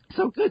know.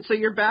 So good. So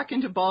you're back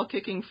into ball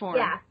kicking form.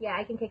 Yeah,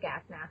 I can kick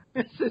ass now.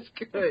 This is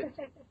good.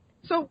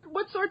 So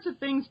what sorts of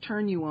things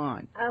turn you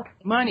on? Oh,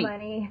 money.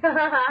 Money,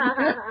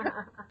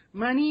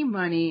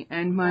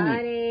 and money.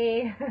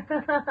 Money.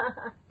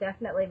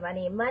 Definitely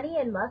money. Money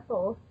and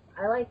muscles.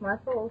 I like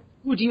muscles.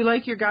 Would you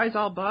like your guys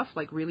all buff?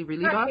 Like really,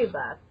 really buff?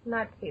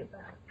 Not too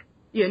buff.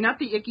 Yeah, not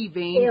the icky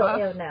vein buff.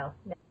 Ew, no.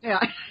 Yeah.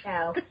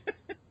 No.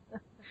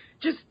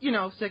 Just,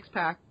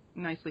 6-pack,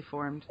 nicely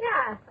formed.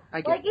 Yeah.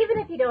 I get like, even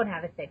if you don't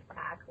have a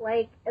 6-pack,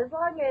 like, as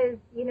long as,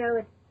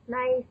 it's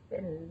nice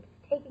and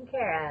taken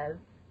care of.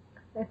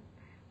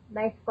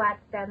 Nice flat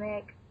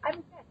stomach. I'm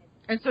good.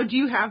 And so do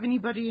you have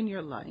anybody in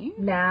your life?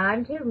 Nah,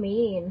 I'm too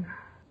mean.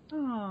 Aww.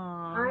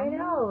 I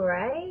know,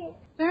 right?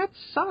 That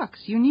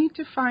sucks. You need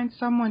to find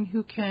someone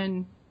who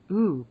can,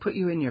 put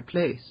you in your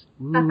place.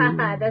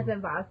 That's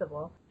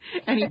impossible.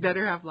 And he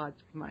better have lots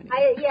of money.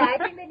 I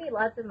think they need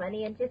lots of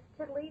money and just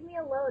to leave me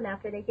alone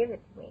after they give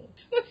it to me.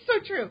 That's so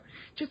true.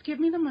 Just give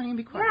me the money and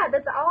be quiet. Yeah,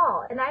 that's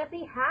all. And I'd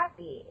be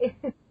happy.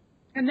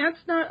 And that's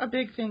not a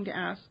big thing to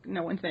ask.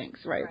 No one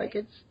thinks, right? Like,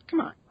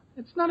 come on.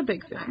 It's not a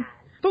big thing.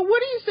 But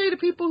what do you say to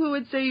people who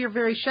would say you're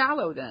very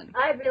shallow then?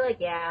 I'd be like,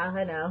 yeah,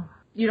 I know.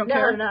 You don't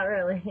care? No, not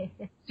really.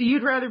 So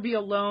you'd rather be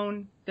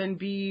alone than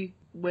be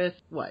with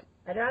what?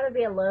 I'd rather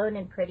be alone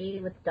and pretty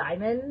with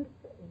diamonds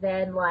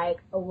than, like,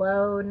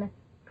 alone,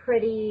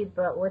 pretty,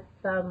 but with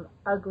some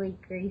ugly,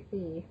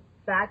 greasy,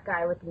 fat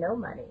guy with no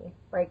money.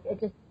 Like, it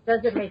just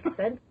doesn't make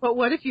sense. But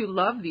what if you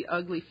love the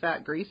ugly,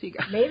 fat, greasy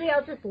guy? Maybe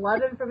I'll just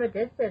love him from a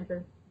distance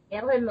and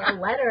mail him a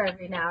letter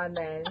every now and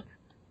then.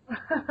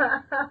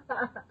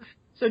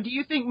 So do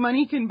you think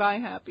money can buy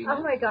happiness?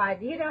 Oh, my God.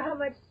 Do you know how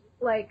much,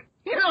 like...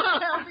 You know how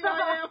happy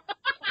I am?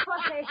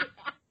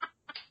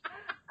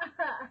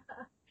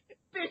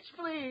 Bitch,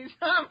 please.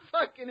 I'm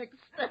fucking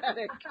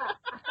ecstatic.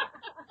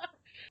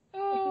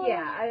 Oh.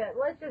 Yeah,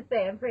 let's just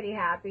say I'm pretty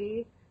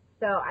happy.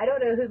 So I don't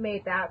know who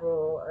made that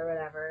rule or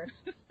whatever.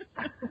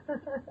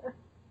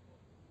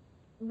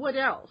 What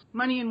else?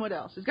 Money and what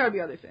else? There's got to be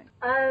other things.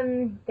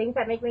 Things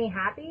that make me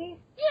happy?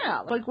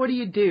 Yeah, like what do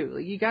you do?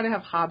 Like, you got to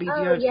have hobbies.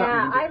 Oh, you have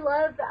yeah, something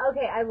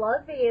I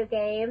love video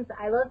games.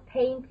 I love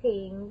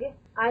painting.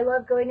 I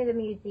love going to the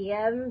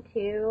museum,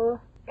 too.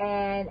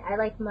 And I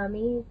like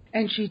mummies.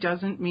 And she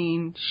doesn't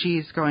mean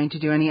she's going to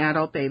do any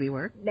adult baby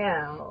work?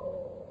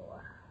 No.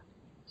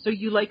 So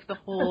you like the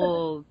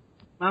whole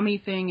mummy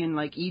thing in,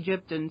 like,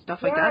 Egypt and stuff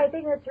like that? Yeah, I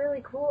think that's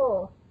really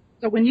cool.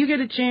 So when you get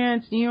a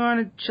chance and you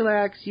want to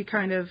chillax, you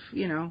kind of,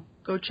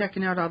 go go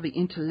checking out all the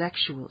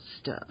intellectual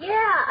stuff. Yeah,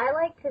 I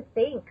like to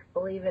think,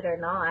 believe it or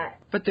not.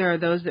 But there are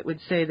those that would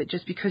say that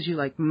just because you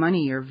like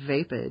money, you're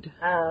vapid.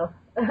 Oh,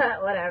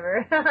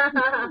 whatever.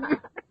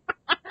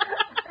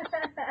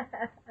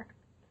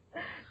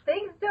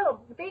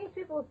 Things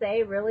people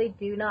say really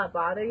do not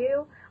bother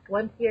you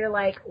once you're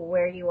like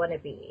where you want to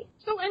be.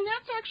 So, and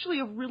that's actually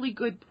a really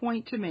good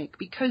point to make,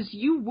 because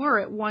you were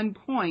at one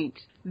point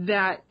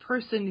that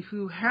person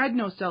who had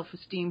no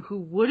self-esteem, who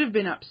would have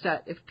been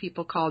upset if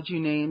people called you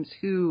names,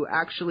 who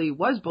actually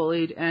was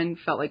bullied and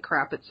felt like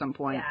crap at some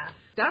point. Yeah.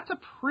 That's a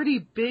pretty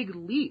big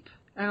leap.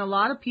 And a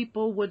lot of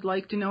people would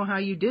like to know how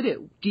you did it.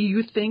 Do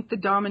you think the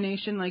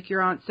domination, like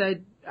your aunt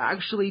said,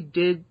 actually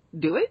did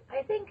do it?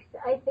 I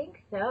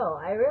think so.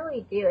 I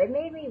really do. It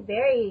made me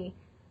very,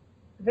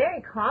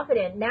 very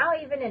confident. Now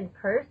even in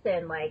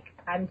person, like,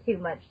 I'm too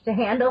much to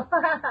handle.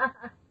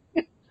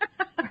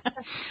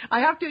 I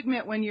have to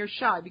admit, when you're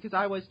shy, because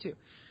I was too,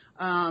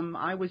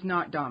 I was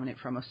not dominant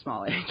from a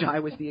small age. I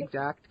was the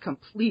exact,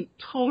 complete,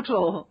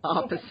 total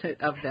opposite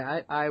of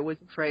that. I was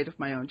afraid of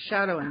my own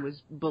shadow and was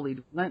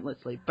bullied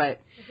relentlessly. But,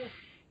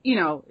 you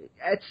know,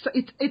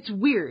 it's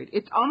weird.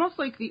 It's almost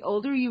like the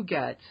older you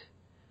get,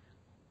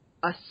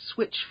 a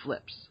switch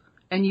flips.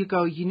 And you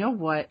go, you know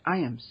what? I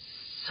am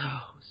so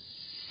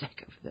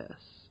sick of this.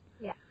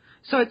 Yeah.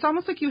 So it's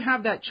almost like you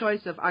have that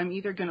choice of, I'm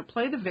either going to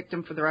play the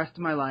victim for the rest of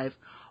my life,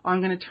 or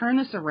I'm going to turn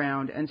this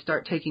around and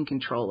start taking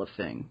control of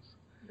things.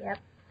 Yep.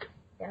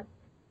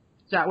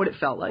 Is that what it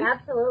felt like?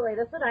 Absolutely.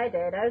 That's what I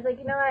did. I was like,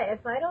 you know what?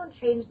 If I don't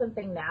change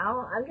something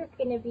now, I'm just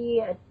going to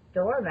be a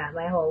doormat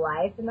my whole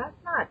life, and that's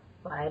not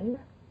fun.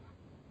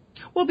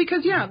 Well,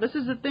 because, yeah, this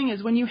is the thing,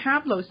 is when you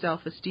have low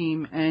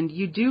self-esteem and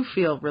you do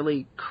feel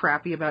really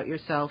crappy about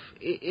yourself,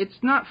 it's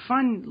not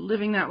fun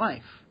living that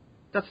life.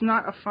 That's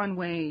not a fun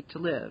way to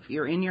live.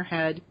 You're in your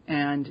head,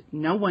 and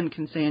no one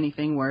can say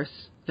anything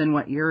worse than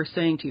what you're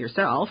saying to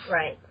yourself.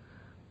 Right.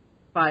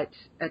 But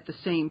at the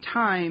same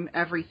time,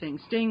 everything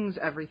stings,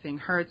 everything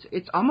hurts.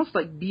 It's almost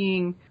like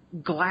being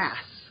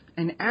glass,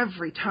 and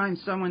every time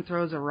someone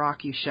throws a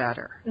rock, you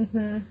shatter.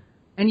 Mm-hmm.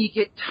 And you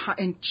get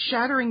and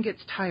shattering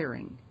gets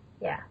tiring.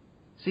 Yeah.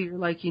 So you're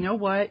like, you know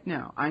what?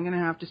 No, I'm going to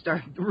have to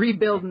start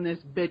rebuilding this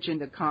bitch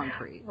into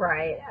concrete.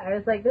 Right. I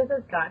was like, this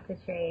has got to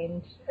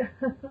change.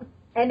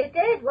 And it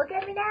did. Look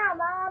at me now,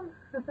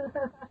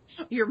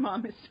 Mom. Your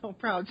mom is so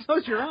proud.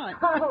 So's your aunt.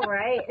 Oh,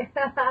 right.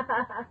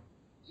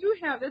 You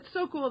have. It's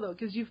so cool, though,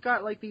 because you've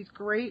got, like, these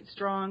great,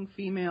 strong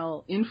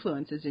female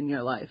influences in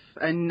your life.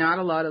 And not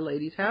a lot of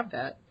ladies have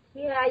that.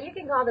 Yeah, you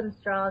can call them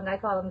strong. I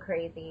call them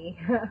crazy.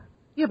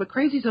 Yeah, but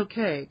crazy's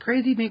okay.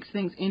 Crazy makes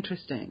things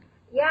interesting.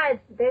 Yeah,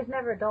 there's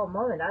never a dull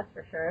moment, that's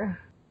for sure.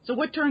 So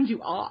what turns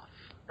you off?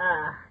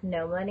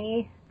 No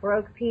money,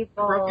 broke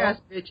people. Broke-ass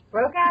bitches.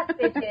 Broke-ass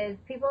bitches,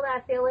 people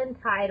that feel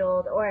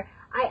entitled, or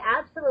I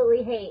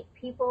absolutely hate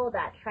people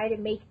that try to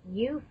make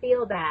you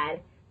feel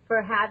bad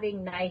for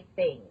having nice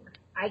things.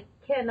 I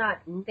cannot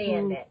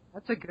stand it.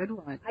 That's a good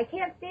one. I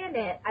can't stand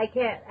it. I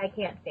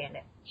can't stand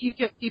it. You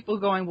get people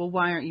going, well,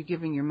 why aren't you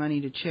giving your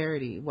money to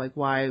charity? Like,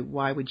 why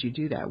would you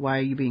do that? Why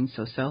are you being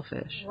so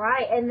selfish?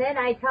 Right, and then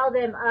I tell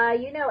them,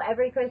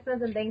 every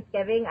Christmas and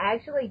Thanksgiving, I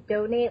actually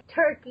donate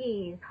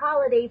turkeys,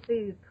 holiday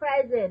food,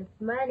 presents,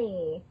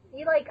 money.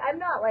 I'm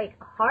not,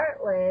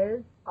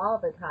 heartless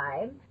all the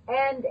time.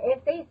 And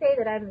if they say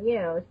that I'm,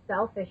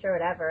 selfish or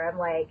whatever, I'm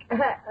like,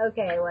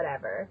 okay,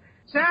 whatever.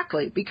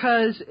 Exactly,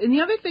 because, and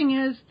the other thing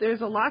is,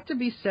 there's a lot to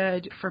be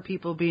said for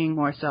people being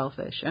more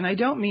selfish, and I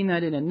don't mean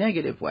that in a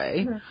negative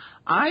way. Mm-hmm.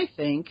 I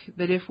think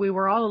that if we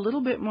were all a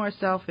little bit more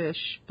selfish,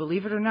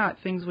 believe it or not,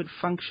 things would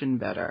function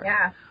better.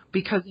 Yeah.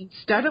 Because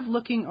instead of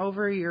looking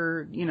over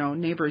your,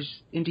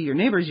 into your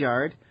neighbor's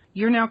yard,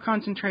 you're now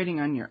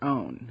concentrating on your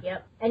own.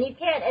 Yep. And you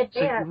can't advance.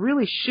 So you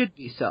really should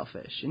be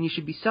selfish, and you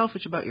should be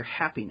selfish about your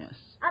happiness.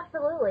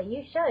 Absolutely,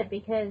 you should,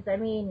 because,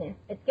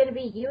 it's going to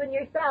be you and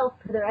yourself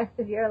for the rest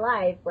of your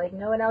life.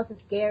 No one else is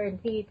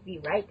guaranteed to be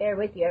right there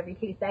with you every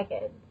 2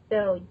 seconds.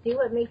 So do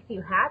what makes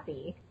you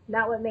happy,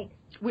 not what makes...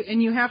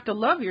 And you have to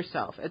love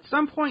yourself. At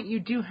some point, you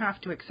do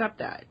have to accept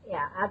that.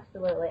 Yeah,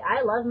 absolutely.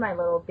 I love my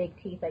little big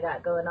teeth I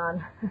got going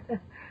on.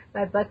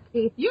 My buck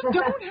teeth. You don't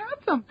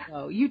have them,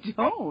 though. You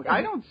don't.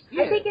 I don't see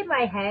it. I think in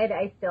my head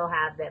I still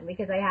have them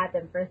because I had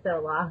them for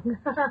so long.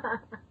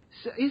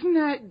 So isn't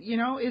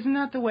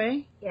that the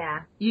way?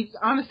 Yeah.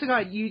 Honest to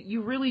God,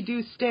 you really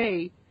do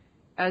stay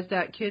as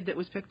that kid that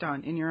was picked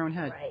on in your own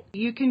head. Right.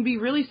 You can be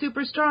really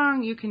super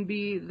strong. You can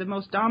be the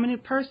most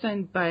dominant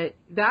person, but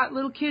that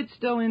little kid's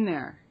still in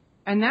there.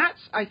 And that's,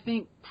 I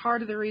think,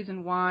 part of the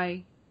reason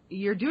why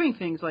you're doing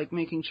things like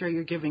making sure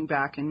you're giving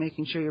back and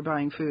making sure you're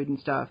buying food and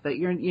stuff, that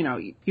you're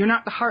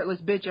not the heartless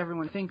bitch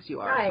everyone thinks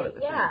you are. Right, sort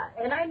of yeah.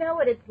 thing. And I know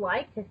what it's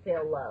like to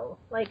feel low.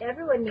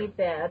 Everyone needs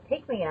to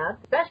pick me up,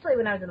 especially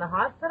when I was in the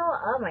hospital.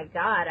 Oh, my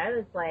God. I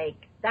was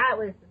that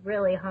was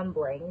really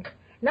humbling.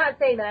 Not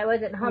saying that I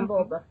wasn't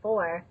humble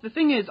before. The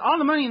thing is, all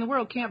the money in the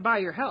world can't buy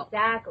your health.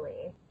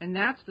 Exactly. And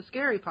that's the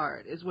scary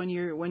part, is when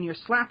you're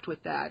slapped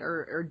with that,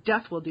 or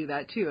death will do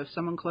that too. If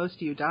someone close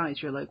to you dies,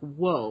 you're like,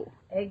 whoa.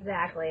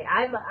 Exactly.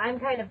 I'm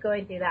kind of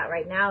going through that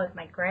right now with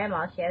my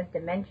grandma. She has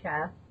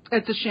dementia.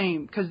 It's a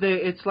shame, because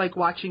it's like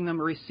watching them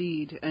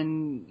recede,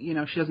 and,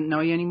 she doesn't know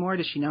you anymore.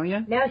 Does she know you?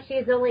 No,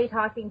 she's only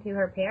talking to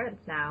her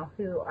parents now,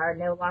 who are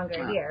no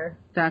longer here.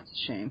 That's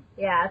a shame.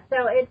 Yeah,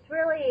 so it's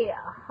really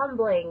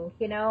humbling,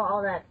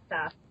 all that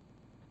stuff.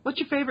 What's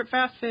your favorite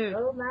fast food?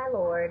 Oh, my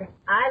Lord.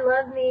 I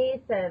love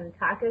me some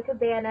Taco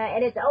Cabana,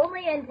 and it's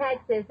only in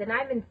Texas, and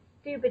I'm in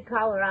stupid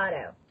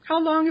Colorado. How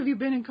long have you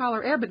been in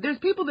Colorado? Yeah, but there's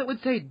people that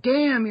would say,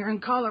 damn, you're in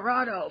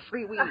Colorado.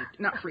 Free weed.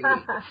 Not free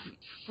weed.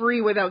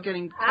 Free without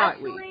getting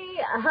caught weed.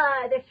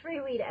 Actually, there's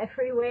free weed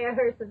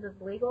everywhere since it's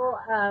legal.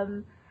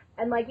 And,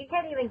 you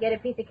can't even get a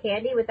piece of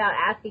candy without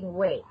asking,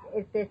 wait,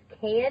 is this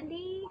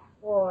candy?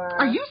 Or...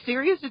 Are you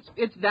serious?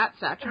 It's that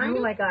saturated?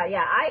 Oh, my God,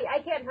 yeah. I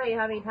can't tell you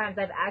how many times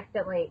I've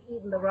accidentally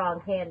eaten the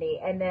wrong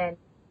candy, and then...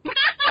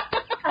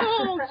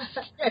 Oh,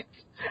 shit.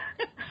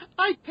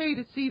 I'd pay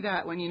to see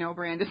that when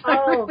Brandis.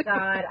 Oh,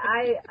 God.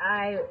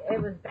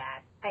 It was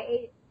bad. I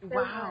ate so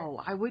wow.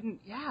 much. I wouldn't,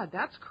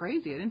 that's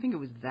crazy. I didn't think it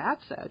was that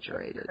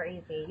saturated. It's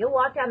crazy. You'll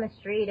walk down the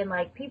street and,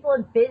 people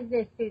in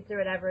business suits or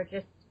whatever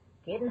just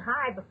getting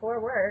high before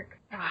work.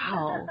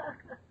 Wow.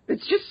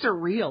 It's just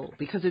surreal,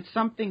 because it's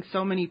something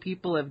so many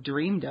people have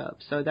dreamed of.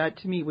 So that,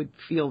 to me, would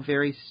feel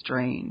very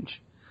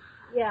strange.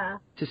 Yeah.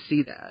 To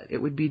see that. It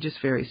would be just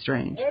very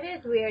strange. It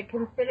is weird,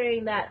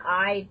 considering that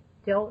I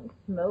don't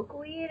smoke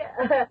weed.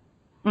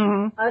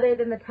 Mm-hmm. Other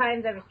than the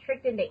times I was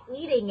tricked into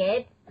eating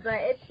it, but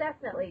it's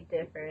definitely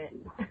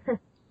different.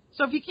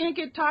 So if you can't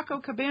get Taco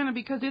Cabana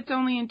because it's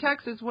only in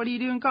Texas, what do you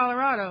do in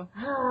Colorado?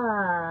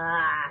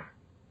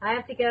 I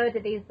have to go to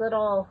these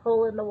little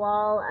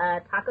hole-in-the-wall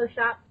taco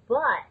shops, but...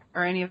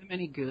 Are any of them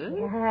any good?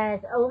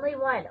 Yes, only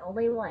one.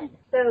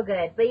 So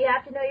good. But you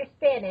have to know your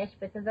Spanish,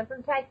 but since I'm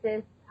from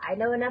Texas, I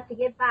know enough to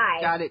get by.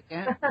 Got it,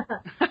 yeah.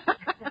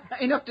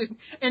 enough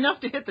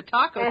to hit the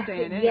taco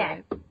stand,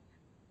 yes.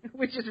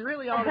 Which is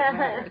really all that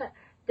matters.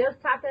 Dos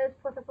tacos,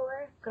 por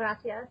favor.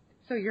 Gracias.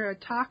 So you're a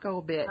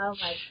taco bitch. Oh,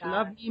 my God.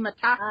 Love me my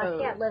tacos.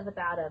 I can't live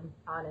without them,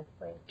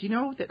 honestly. Do you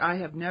know that I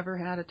have never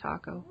had a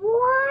taco?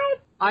 What?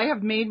 I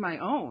have made my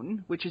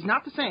own, which is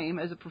not the same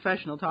as a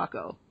professional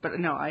taco. But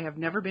no, I have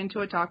never been to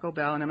a Taco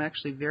Bell, and I'm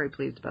actually very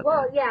pleased about that.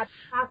 Well, yeah,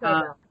 Taco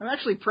Bell. I'm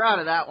actually proud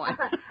of that one.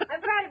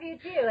 I'm proud of you,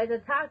 too. As a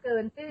taco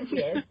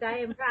enthusiast, I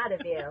am proud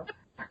of you.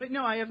 But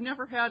no, I have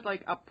never had,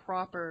 a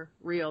proper,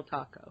 real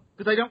taco.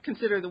 Because I don't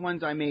consider the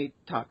ones I made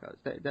tacos.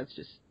 That's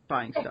just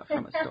buying stuff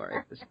from a store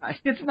at this time.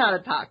 It's not a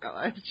taco.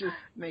 I was just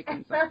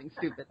making something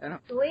stupid.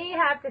 We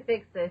have to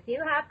fix this.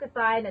 You have to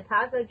find a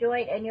taco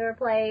joint in your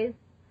place.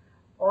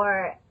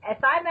 Or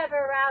if I'm ever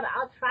around,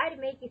 I'll try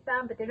to make you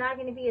some, but they're not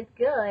going to be as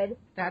good.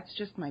 That's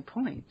just my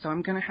point. So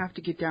I'm going to have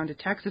to get down to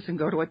Texas and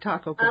go to a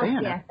Taco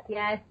Cabana. Oh,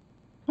 yes.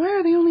 Why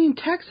are they only in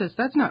Texas?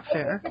 That's not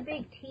fair. It's a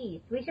big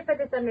tease. We should put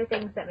this under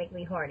things that make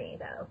me horny,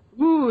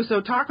 though. Ooh, so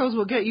tacos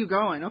will get you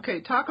going.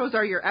 Okay, tacos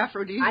are your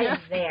aphrodisiac. I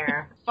am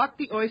there. Fuck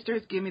the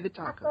oysters, give me the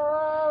tacos.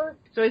 Tacos.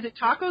 So is it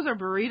tacos or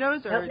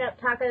burritos? Or Nope,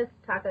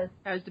 tacos.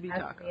 Has to be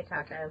tacos. Has to be a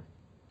taco. Okay.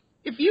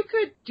 If you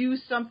could do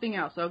something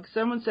else, so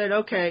someone said,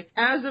 okay,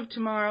 as of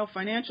tomorrow,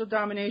 financial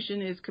domination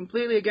is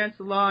completely against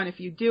the law, and if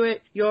you do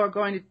it, you're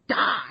going to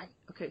die.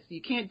 Okay, so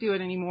you can't do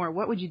it anymore.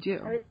 What would you do?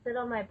 I would sit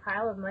on my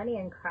pile of money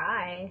and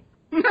cry.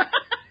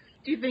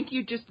 Do you think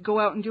you'd just go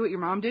out and do what your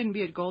mom did and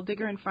be a gold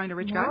digger and find a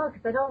rich guy? No,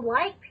 because I don't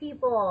like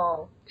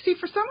people. See,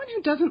 for someone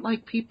who doesn't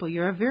like people,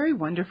 you're a very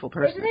wonderful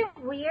person. Isn't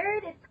it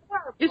weird? It's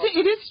horrible.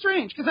 It is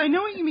strange, because I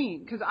know what you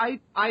mean. Because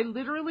I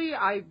literally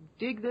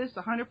dig this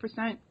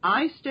 100%.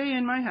 I stay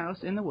in my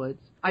house in the woods.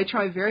 I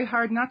try very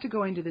hard not to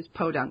go into this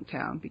podunk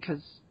town,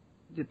 because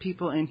the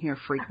people in here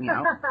freak me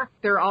out.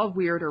 They're all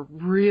weird or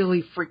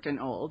really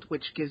freaking old,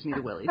 which gives me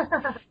the willies.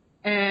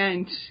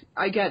 And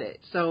I get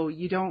it. So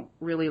you don't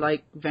really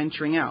like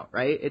venturing out,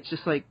 right? It's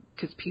just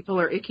because people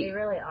are icky. They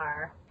really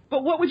are.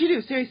 But what would you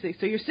do, seriously?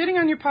 So you're sitting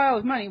on your pile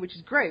of money, which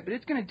is great, but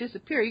it's going to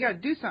disappear. You got to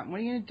do something.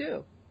 What are you going to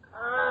do?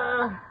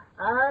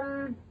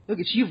 Look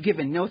at you, you've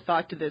given no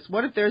thought to this.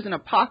 What if there's an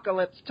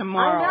apocalypse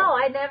tomorrow?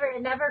 I know.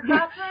 It never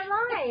crossed my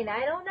mind.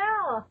 I don't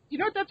know. You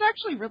know what? That's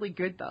actually really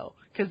good, though,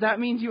 because that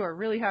means you are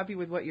really happy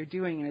with what you're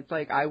doing, and it's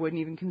I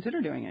wouldn't even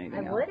consider doing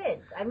anything else. I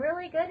wouldn't. I'm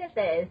really good at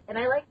this, and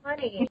I like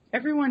money.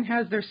 Everyone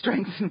has their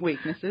strengths and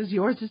weaknesses.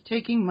 Yours is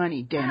taking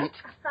money, damn it.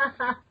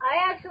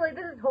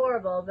 This is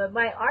horrible, but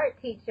my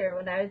art teacher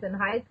when I was in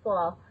high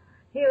school,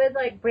 he was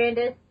like,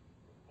 Brandis,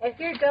 if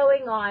you're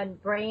going on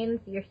brains,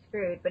 you're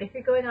screwed, but if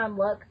you're going on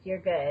looks, you're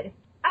good.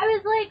 I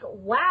was like,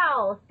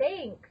 wow,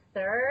 thanks,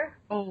 sir.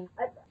 Oh,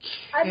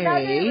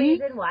 Another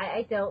reason why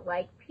I don't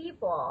like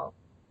people.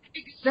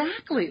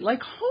 Exactly.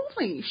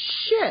 Holy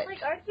shit.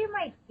 Aren't you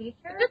my teacher?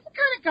 That's the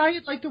kind of guy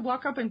you'd like to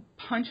walk up and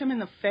punch him in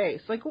the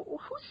face. Who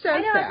says I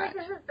know, that?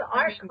 this is the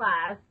art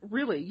class.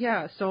 Really?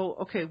 Yeah. So,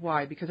 okay,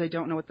 why? Because I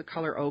don't know what the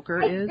color ochre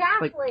is?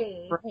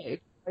 Exactly.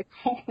 Right. Like,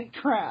 holy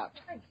crap.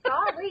 Like,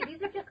 golly,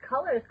 these are just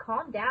colors.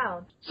 Calm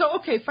down. So,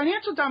 okay,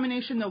 financial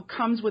domination, though,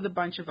 comes with a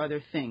bunch of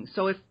other things.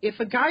 So if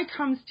a guy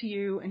comes to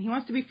you and he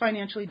wants to be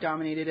financially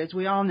dominated, as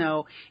we all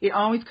know, it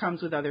always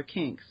comes with other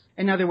kinks.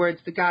 In other words,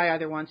 the guy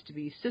either wants to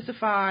be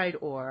sissified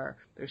or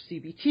there's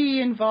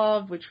CBT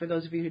involved, which for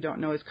those of you who don't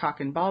know is cock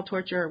and ball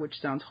torture, which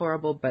sounds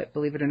horrible, but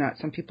believe it or not,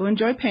 some people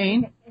enjoy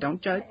pain.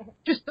 Don't judge.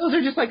 Those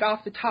are just like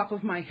off the top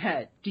of my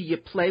head. Do you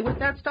play with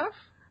that stuff?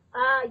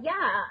 Yeah,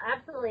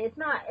 absolutely. It's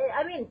not,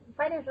 I mean,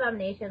 financial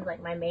domination is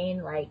like my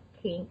main, like,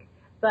 kink,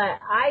 but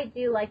I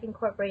do like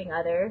incorporating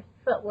others,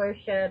 foot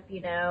worship,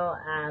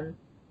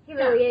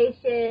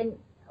 humiliation,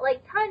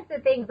 like tons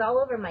of things all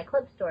over my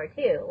clip store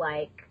too.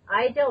 Like,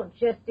 I don't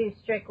just do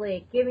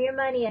strictly give me your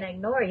money and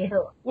ignore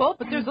you. Well,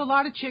 but there's a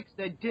lot of chicks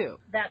that do.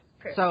 That's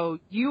true. So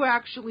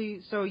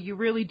you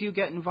really do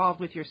get involved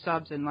with your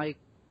subs and like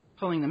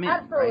pulling them in.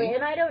 Absolutely, right?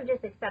 and I don't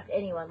just accept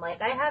anyone.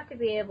 Like, I have to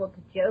be able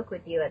to joke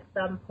with you at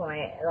some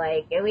point.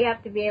 Like, and we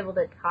have to be able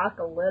to talk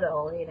a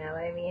little, you know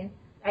what I mean?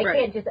 I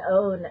can't just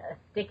own a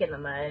stick in the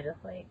mud,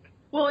 like.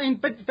 Well,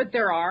 but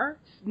there are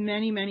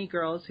many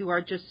girls who are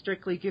just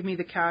strictly give me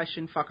the cash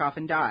and fuck off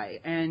and die.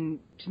 And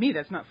to me,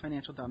 that's not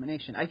financial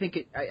domination. I think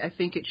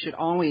it should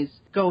always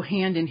go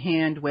hand in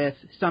hand with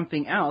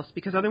something else,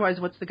 because otherwise,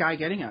 what's the guy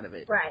getting out of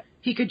it? Right.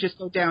 He could just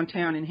go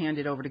downtown and hand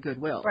it over to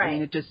Goodwill. Right. I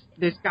mean,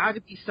 there's got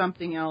to be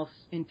something else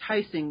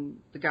enticing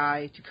the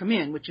guy to come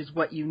in, which is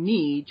what you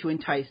need to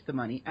entice the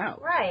money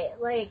out. Right.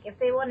 Like, if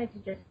they wanted to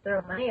just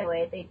throw money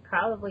away, they'd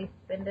probably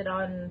spend it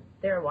on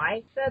their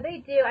wife. So they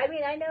do. I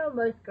mean, I know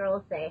most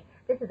girls say,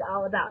 this is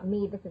all about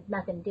me, this has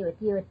nothing to do with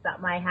you, it's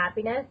about my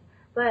happiness.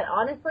 But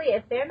honestly,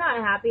 if they're not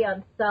happy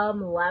on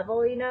some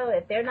level,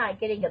 if they're not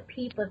getting a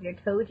peep of your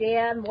toe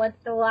jam once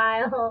in a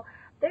while,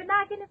 they're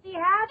not going to be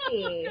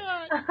happy.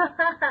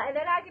 And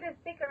they're not going to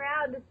stick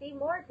around to see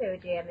more toe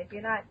jam if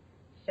you're not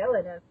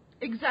showing them.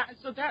 Exactly.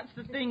 So that's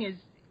the thing is,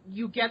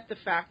 you get the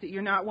fact that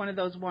you're not one of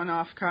those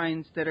one-off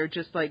kinds that are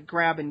just like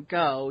grab and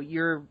go.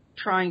 You're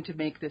trying to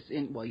make this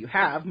you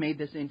have made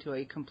this into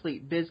a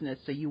complete business,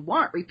 so you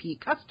want repeat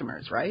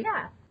customers, right?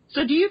 Yeah.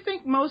 So do you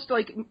think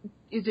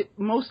is it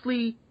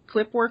mostly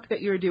clip work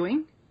that you're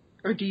doing?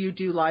 Or do you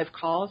do live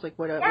calls? Like,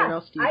 what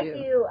else do you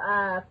do?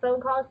 I do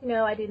phone calls,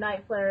 I do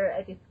Night Flirt,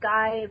 I do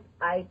Skype,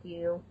 I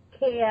do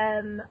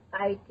Cam,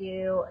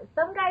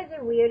 some guys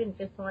are weird and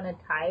just want to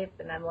type,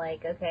 and I'm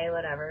like, okay,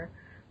 whatever.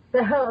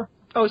 So...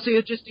 Oh, so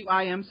you just do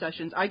IM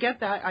sessions. I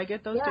get that. I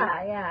get those too.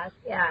 Yeah,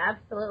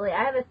 absolutely.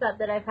 I have a sub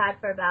that I've had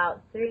for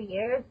about 3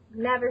 years.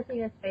 Never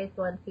seen his face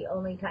once. He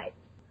only types.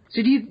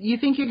 So do you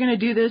think you're going to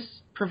do this,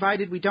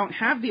 provided we don't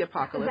have the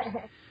apocalypse,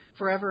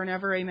 forever and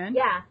ever, amen?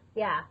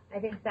 Yeah, I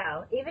think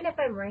so. Even if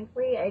I'm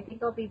wrinkly, I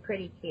think I'll be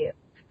pretty cute.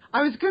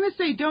 I was going to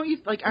say,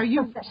 are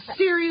you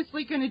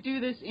seriously going to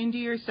do this into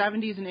your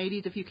 70s and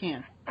 80s if you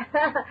can?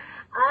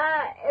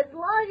 As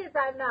long as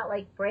I'm not,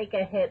 like, break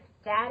a hip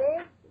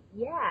status.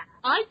 Yeah.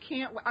 I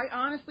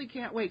honestly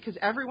can't wait, because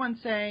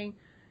everyone's saying,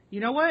 you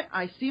know what,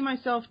 I see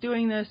myself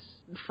doing this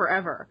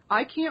forever.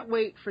 I can't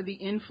wait for the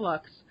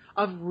influx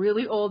of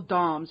really old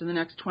doms in the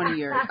next 20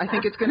 years. I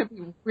think it's going to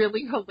be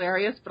really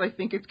hilarious, but I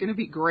think it's going to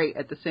be great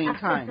at the same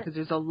time, because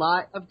there's a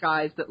lot of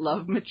guys that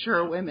love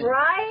mature women.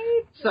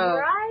 Right?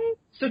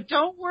 So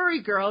don't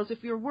worry, girls.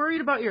 If you're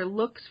worried about your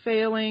looks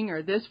failing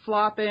or this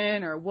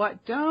flopping or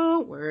what,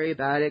 don't worry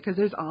about it, because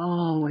there's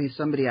always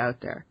somebody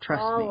out there.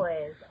 Trust me.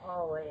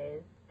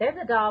 Always. There's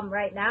a dom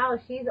right now.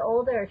 She's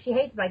older. She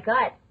hates my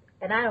guts,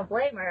 and I don't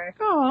blame her.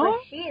 Aww.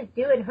 But she is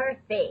doing her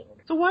thing.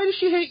 So why does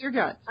she hate your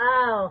guts?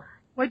 Oh.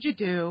 What'd you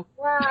do?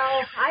 Well,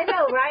 I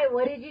know, right?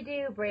 What did you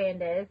do,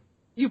 Brandis?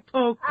 You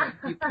poked her.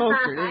 You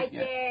poked her, didn't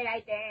you?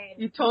 I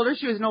did. You told her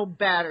she was an old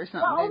bat or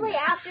something. Well, only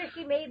after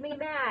she made me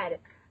mad.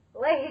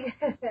 Like.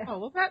 Oh,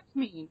 well, that's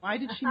mean. Why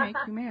did she make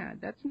you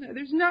mad? That's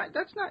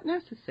not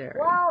necessary.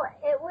 Well,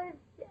 it was,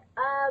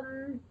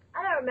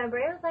 I don't remember.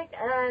 It was like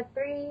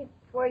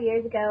 3-4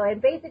 years ago, and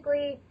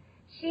basically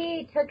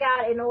she took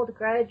out an old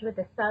grudge with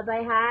a sub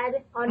I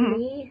had on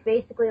me.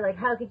 Basically, like,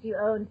 how could you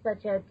own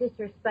such a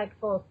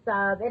disrespectful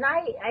sub? And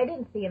I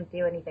didn't see him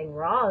do anything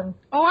wrong.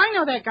 Oh, I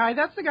know that guy.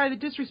 That's the guy that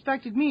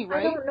disrespected me,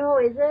 right? I don't know.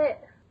 Is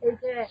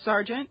it?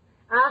 Sergeant?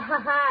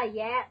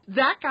 Yeah.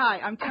 That guy,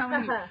 I'm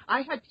telling you.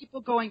 I had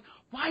people going,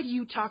 why do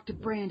you talk to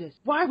Brandis?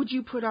 Why would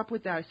you put up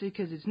with that? I said,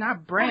 because it's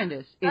not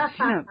Brandis, it's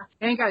him.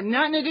 It ain't got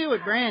nothing to do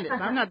with Brandis.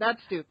 I'm not that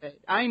stupid.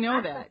 I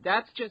know that.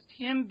 That's just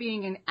him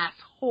being an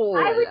asshole.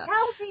 I would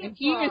tell people. And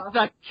he is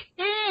the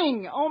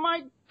king. Oh,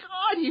 my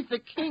God, he's the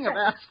king of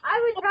assholes. I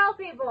would tell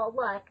people,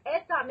 look,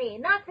 it's not me.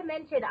 Not to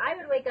mention, I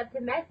would wake up to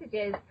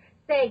messages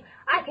saying,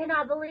 I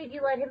cannot believe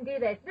you let him do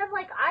this. And I'm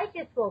like, I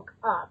just woke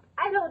up.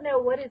 I don't know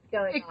what is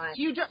going on.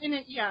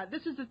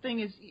 This is the thing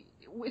is,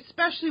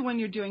 especially when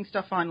you're doing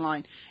stuff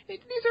online, these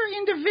are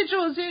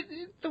individuals.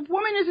 The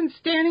woman isn't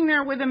standing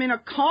there with him in a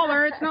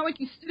collar. It's not like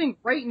he's sitting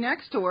right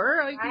next to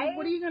her. Like, right?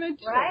 What are you going to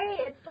do? Right?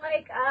 It's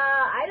like,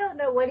 I don't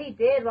know what he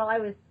did while I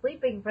was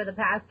sleeping for the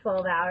past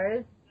 12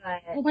 hours.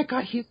 Oh my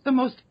God, he's the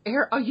most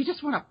you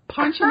just want to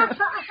punch him.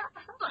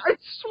 I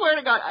swear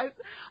to God,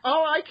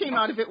 all I came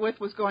out of it with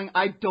was going,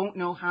 I don't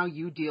know how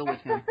you deal with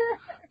him.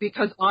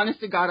 Because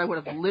honest to God, I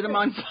would have lit him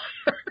on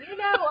fire. You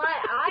know what?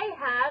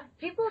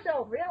 People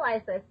don't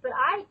realize this, but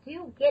I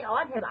do get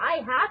on him. I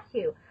have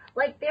to.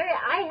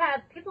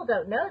 People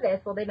don't know this,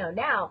 well, they know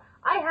now.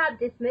 I have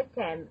dismissed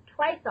him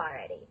twice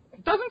already.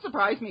 It doesn't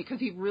surprise me because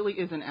he really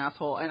is an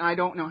asshole, and I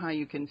don't know how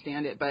you can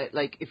stand it. But,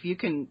 if you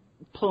can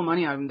pull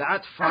money out of him,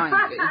 that's fine.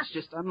 It's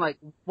just, I'm like,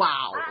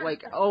 wow.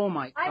 Oh,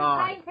 my God.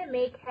 I'm trying to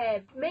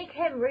make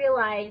him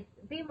realize,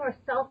 be more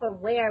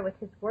self-aware with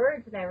his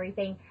words and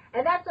everything.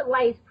 And that's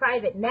why he's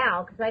private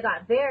now, because I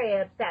got very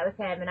upset with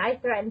him, and I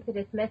threatened to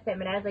dismiss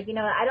him. And I was like, you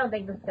know what, I don't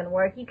think this is going to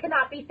work. You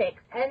cannot be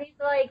fixed. And he's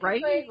like...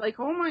 Right? Like,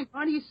 oh, my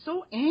God, he's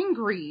so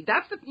angry.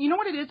 You know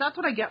what it is? That's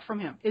what I get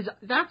from him,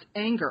 that's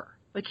anger.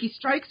 He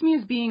strikes me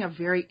as being a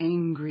very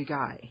angry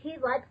guy. He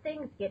lets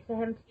things get to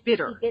him.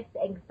 Bitter. He gets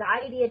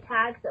anxiety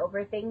attacks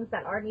over things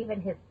that aren't even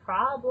his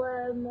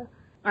problem.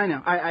 I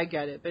know. I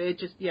get it. But it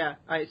just,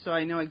 so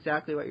I know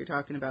exactly what you're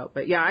talking about.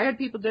 But, I had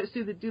people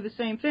that do the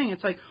same thing.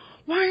 It's like,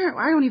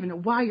 I don't even know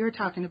why you're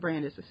talking to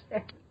Brandis.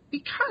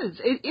 Because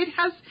it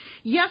has,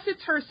 yes,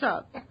 it's her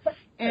sub.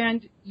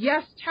 And,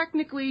 yes,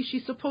 technically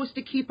she's supposed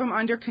to keep him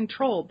under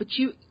control. But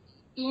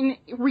in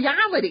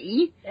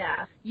reality,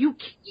 you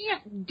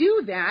can't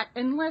do that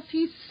unless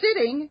he's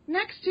sitting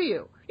next to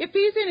you. If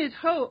he's in his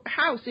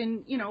house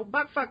in,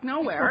 buttfuck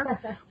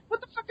nowhere,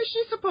 what the fuck is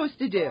she supposed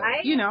to do?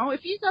 Right?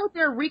 If he's out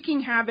there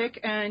wreaking havoc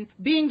and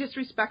being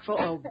disrespectful,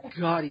 oh,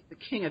 God, he's the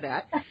king of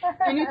that.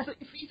 And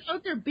if he's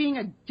out there being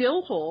a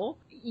dillhole,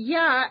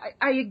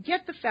 I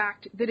get the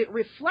fact that it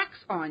reflects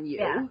on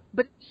you,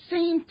 but at the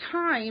same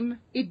time,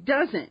 it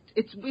doesn't.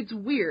 It's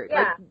weird.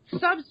 Yeah.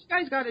 Subs, you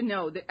guys got to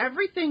know that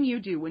everything you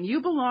do, when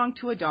you belong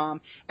to a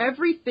dom,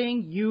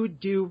 everything you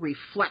do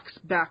reflects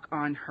back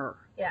on her.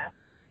 Yeah.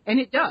 And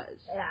it does.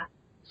 Yeah.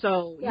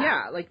 So,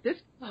 this,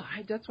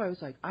 that's why I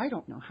was like, I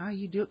don't know how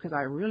you do it, because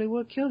I really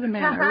would kill the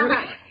man.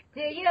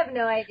 Dude, you have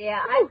no idea.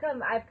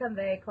 I've come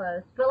very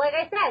close. But like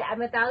I said, I'm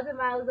 1,000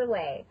 miles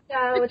away.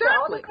 So exactly. To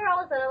all the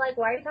girls that are like,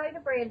 why are you talking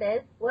to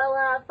Brandis? Well,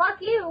 fuck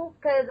you,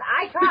 because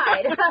I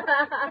tried.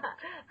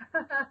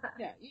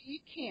 You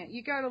can't.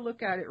 You got to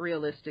look at it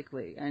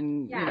realistically.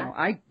 And,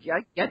 I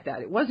get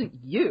that. It wasn't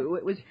you.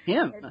 It was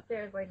him. It's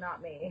seriously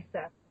not me, so...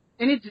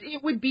 And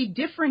it would be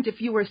different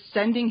if you were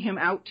sending him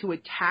out to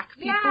attack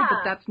people,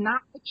 but that's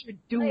not what you're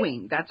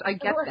doing. I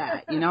get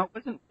that.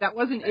 That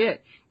wasn't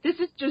it. This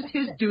is just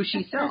his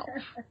douchey self.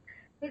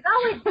 He's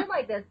always been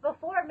like this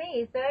before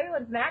me, so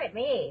everyone's mad at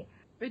me.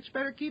 Bitch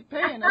better keep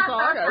paying. That's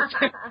all I gotta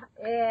say.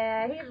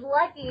 Yeah, he's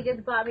lucky he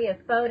just bought me a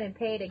phone and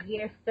paid a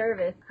year's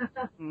service.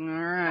 All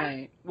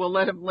right. We'll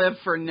let him live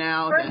for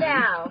now.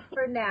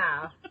 For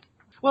now.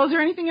 Well, is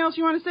there anything else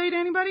you want to say to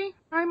anybody?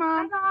 Hi,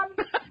 Mom. Hi,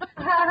 Mom.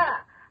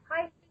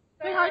 Hi.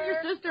 Say hi to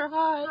your sister.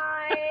 Hi.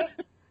 Hi.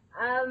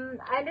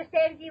 I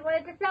understand if you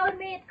wanted to sell with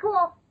me. It's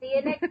cool. See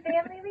you next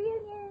family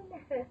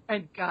reunion.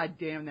 And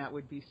goddamn, that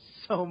would be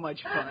so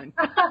much fun.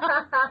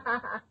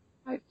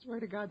 I swear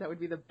to God, that would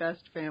be the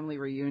best family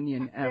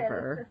reunion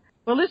ever.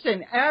 Well,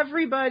 listen,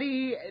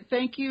 everybody,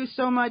 thank you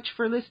so much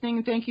for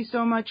listening. Thank you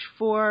so much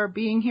for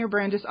being here,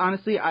 Brandis.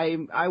 Honestly, I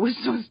was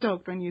so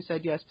stoked when you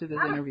said yes to this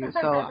interview.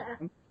 So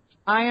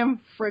I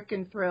am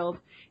freaking thrilled.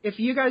 If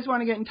you guys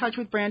want to get in touch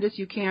with Brandis,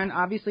 you can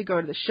obviously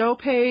go to the show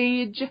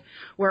page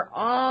where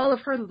all of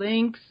her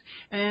links,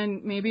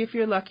 and maybe if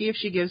you're lucky, if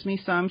she gives me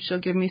some, she'll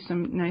give me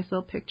some nice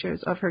little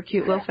pictures of her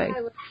cute little face.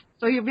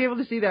 So you'll be able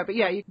to see that. But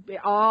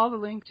all the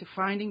link to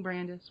finding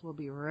Brandis will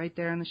be right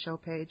there on the show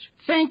page.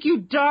 Thank you,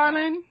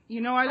 darling.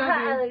 You know I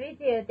love you. I love you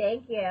too.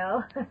 Thank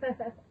you.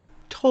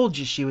 Told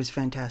you she was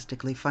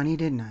fantastically funny,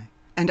 didn't I?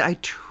 And I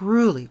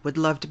truly would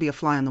love to be a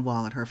fly on the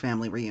wall at her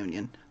family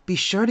reunion. Be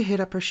sure to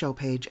hit up her show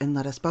page and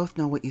let us both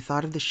know what you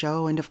thought of the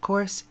show. And, of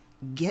course,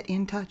 get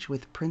in touch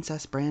with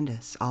Princess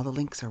Brandis. All the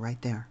links are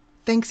right there.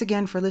 Thanks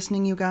again for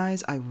listening, you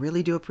guys. I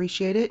really do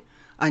appreciate it.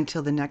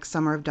 Until the next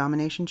Summer of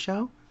Domination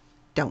show,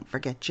 don't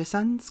forget your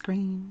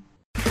sunscreen.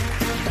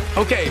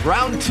 Okay,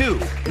 round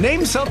two.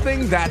 Name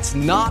something that's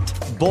not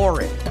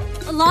boring.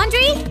 A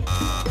laundry?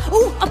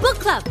 Ooh, a book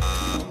club.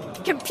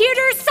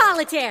 Computer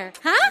solitaire,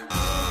 huh?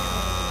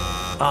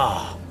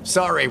 Ah,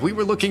 sorry, we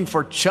were looking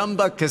for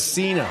Chumba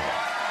Casino.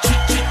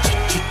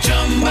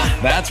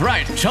 That's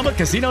right,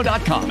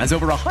 ChumbaCasino.com has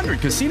over 100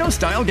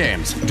 casino-style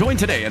games. Join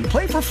today and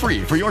play for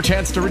free for your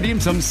chance to redeem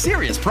some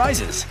serious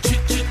prizes.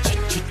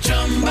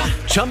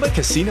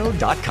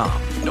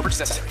 ChumbaCasino.com. No purchase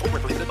necessary. Void where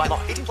prohibited by law.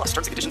 18+ terms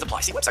and conditions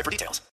apply. See website for details.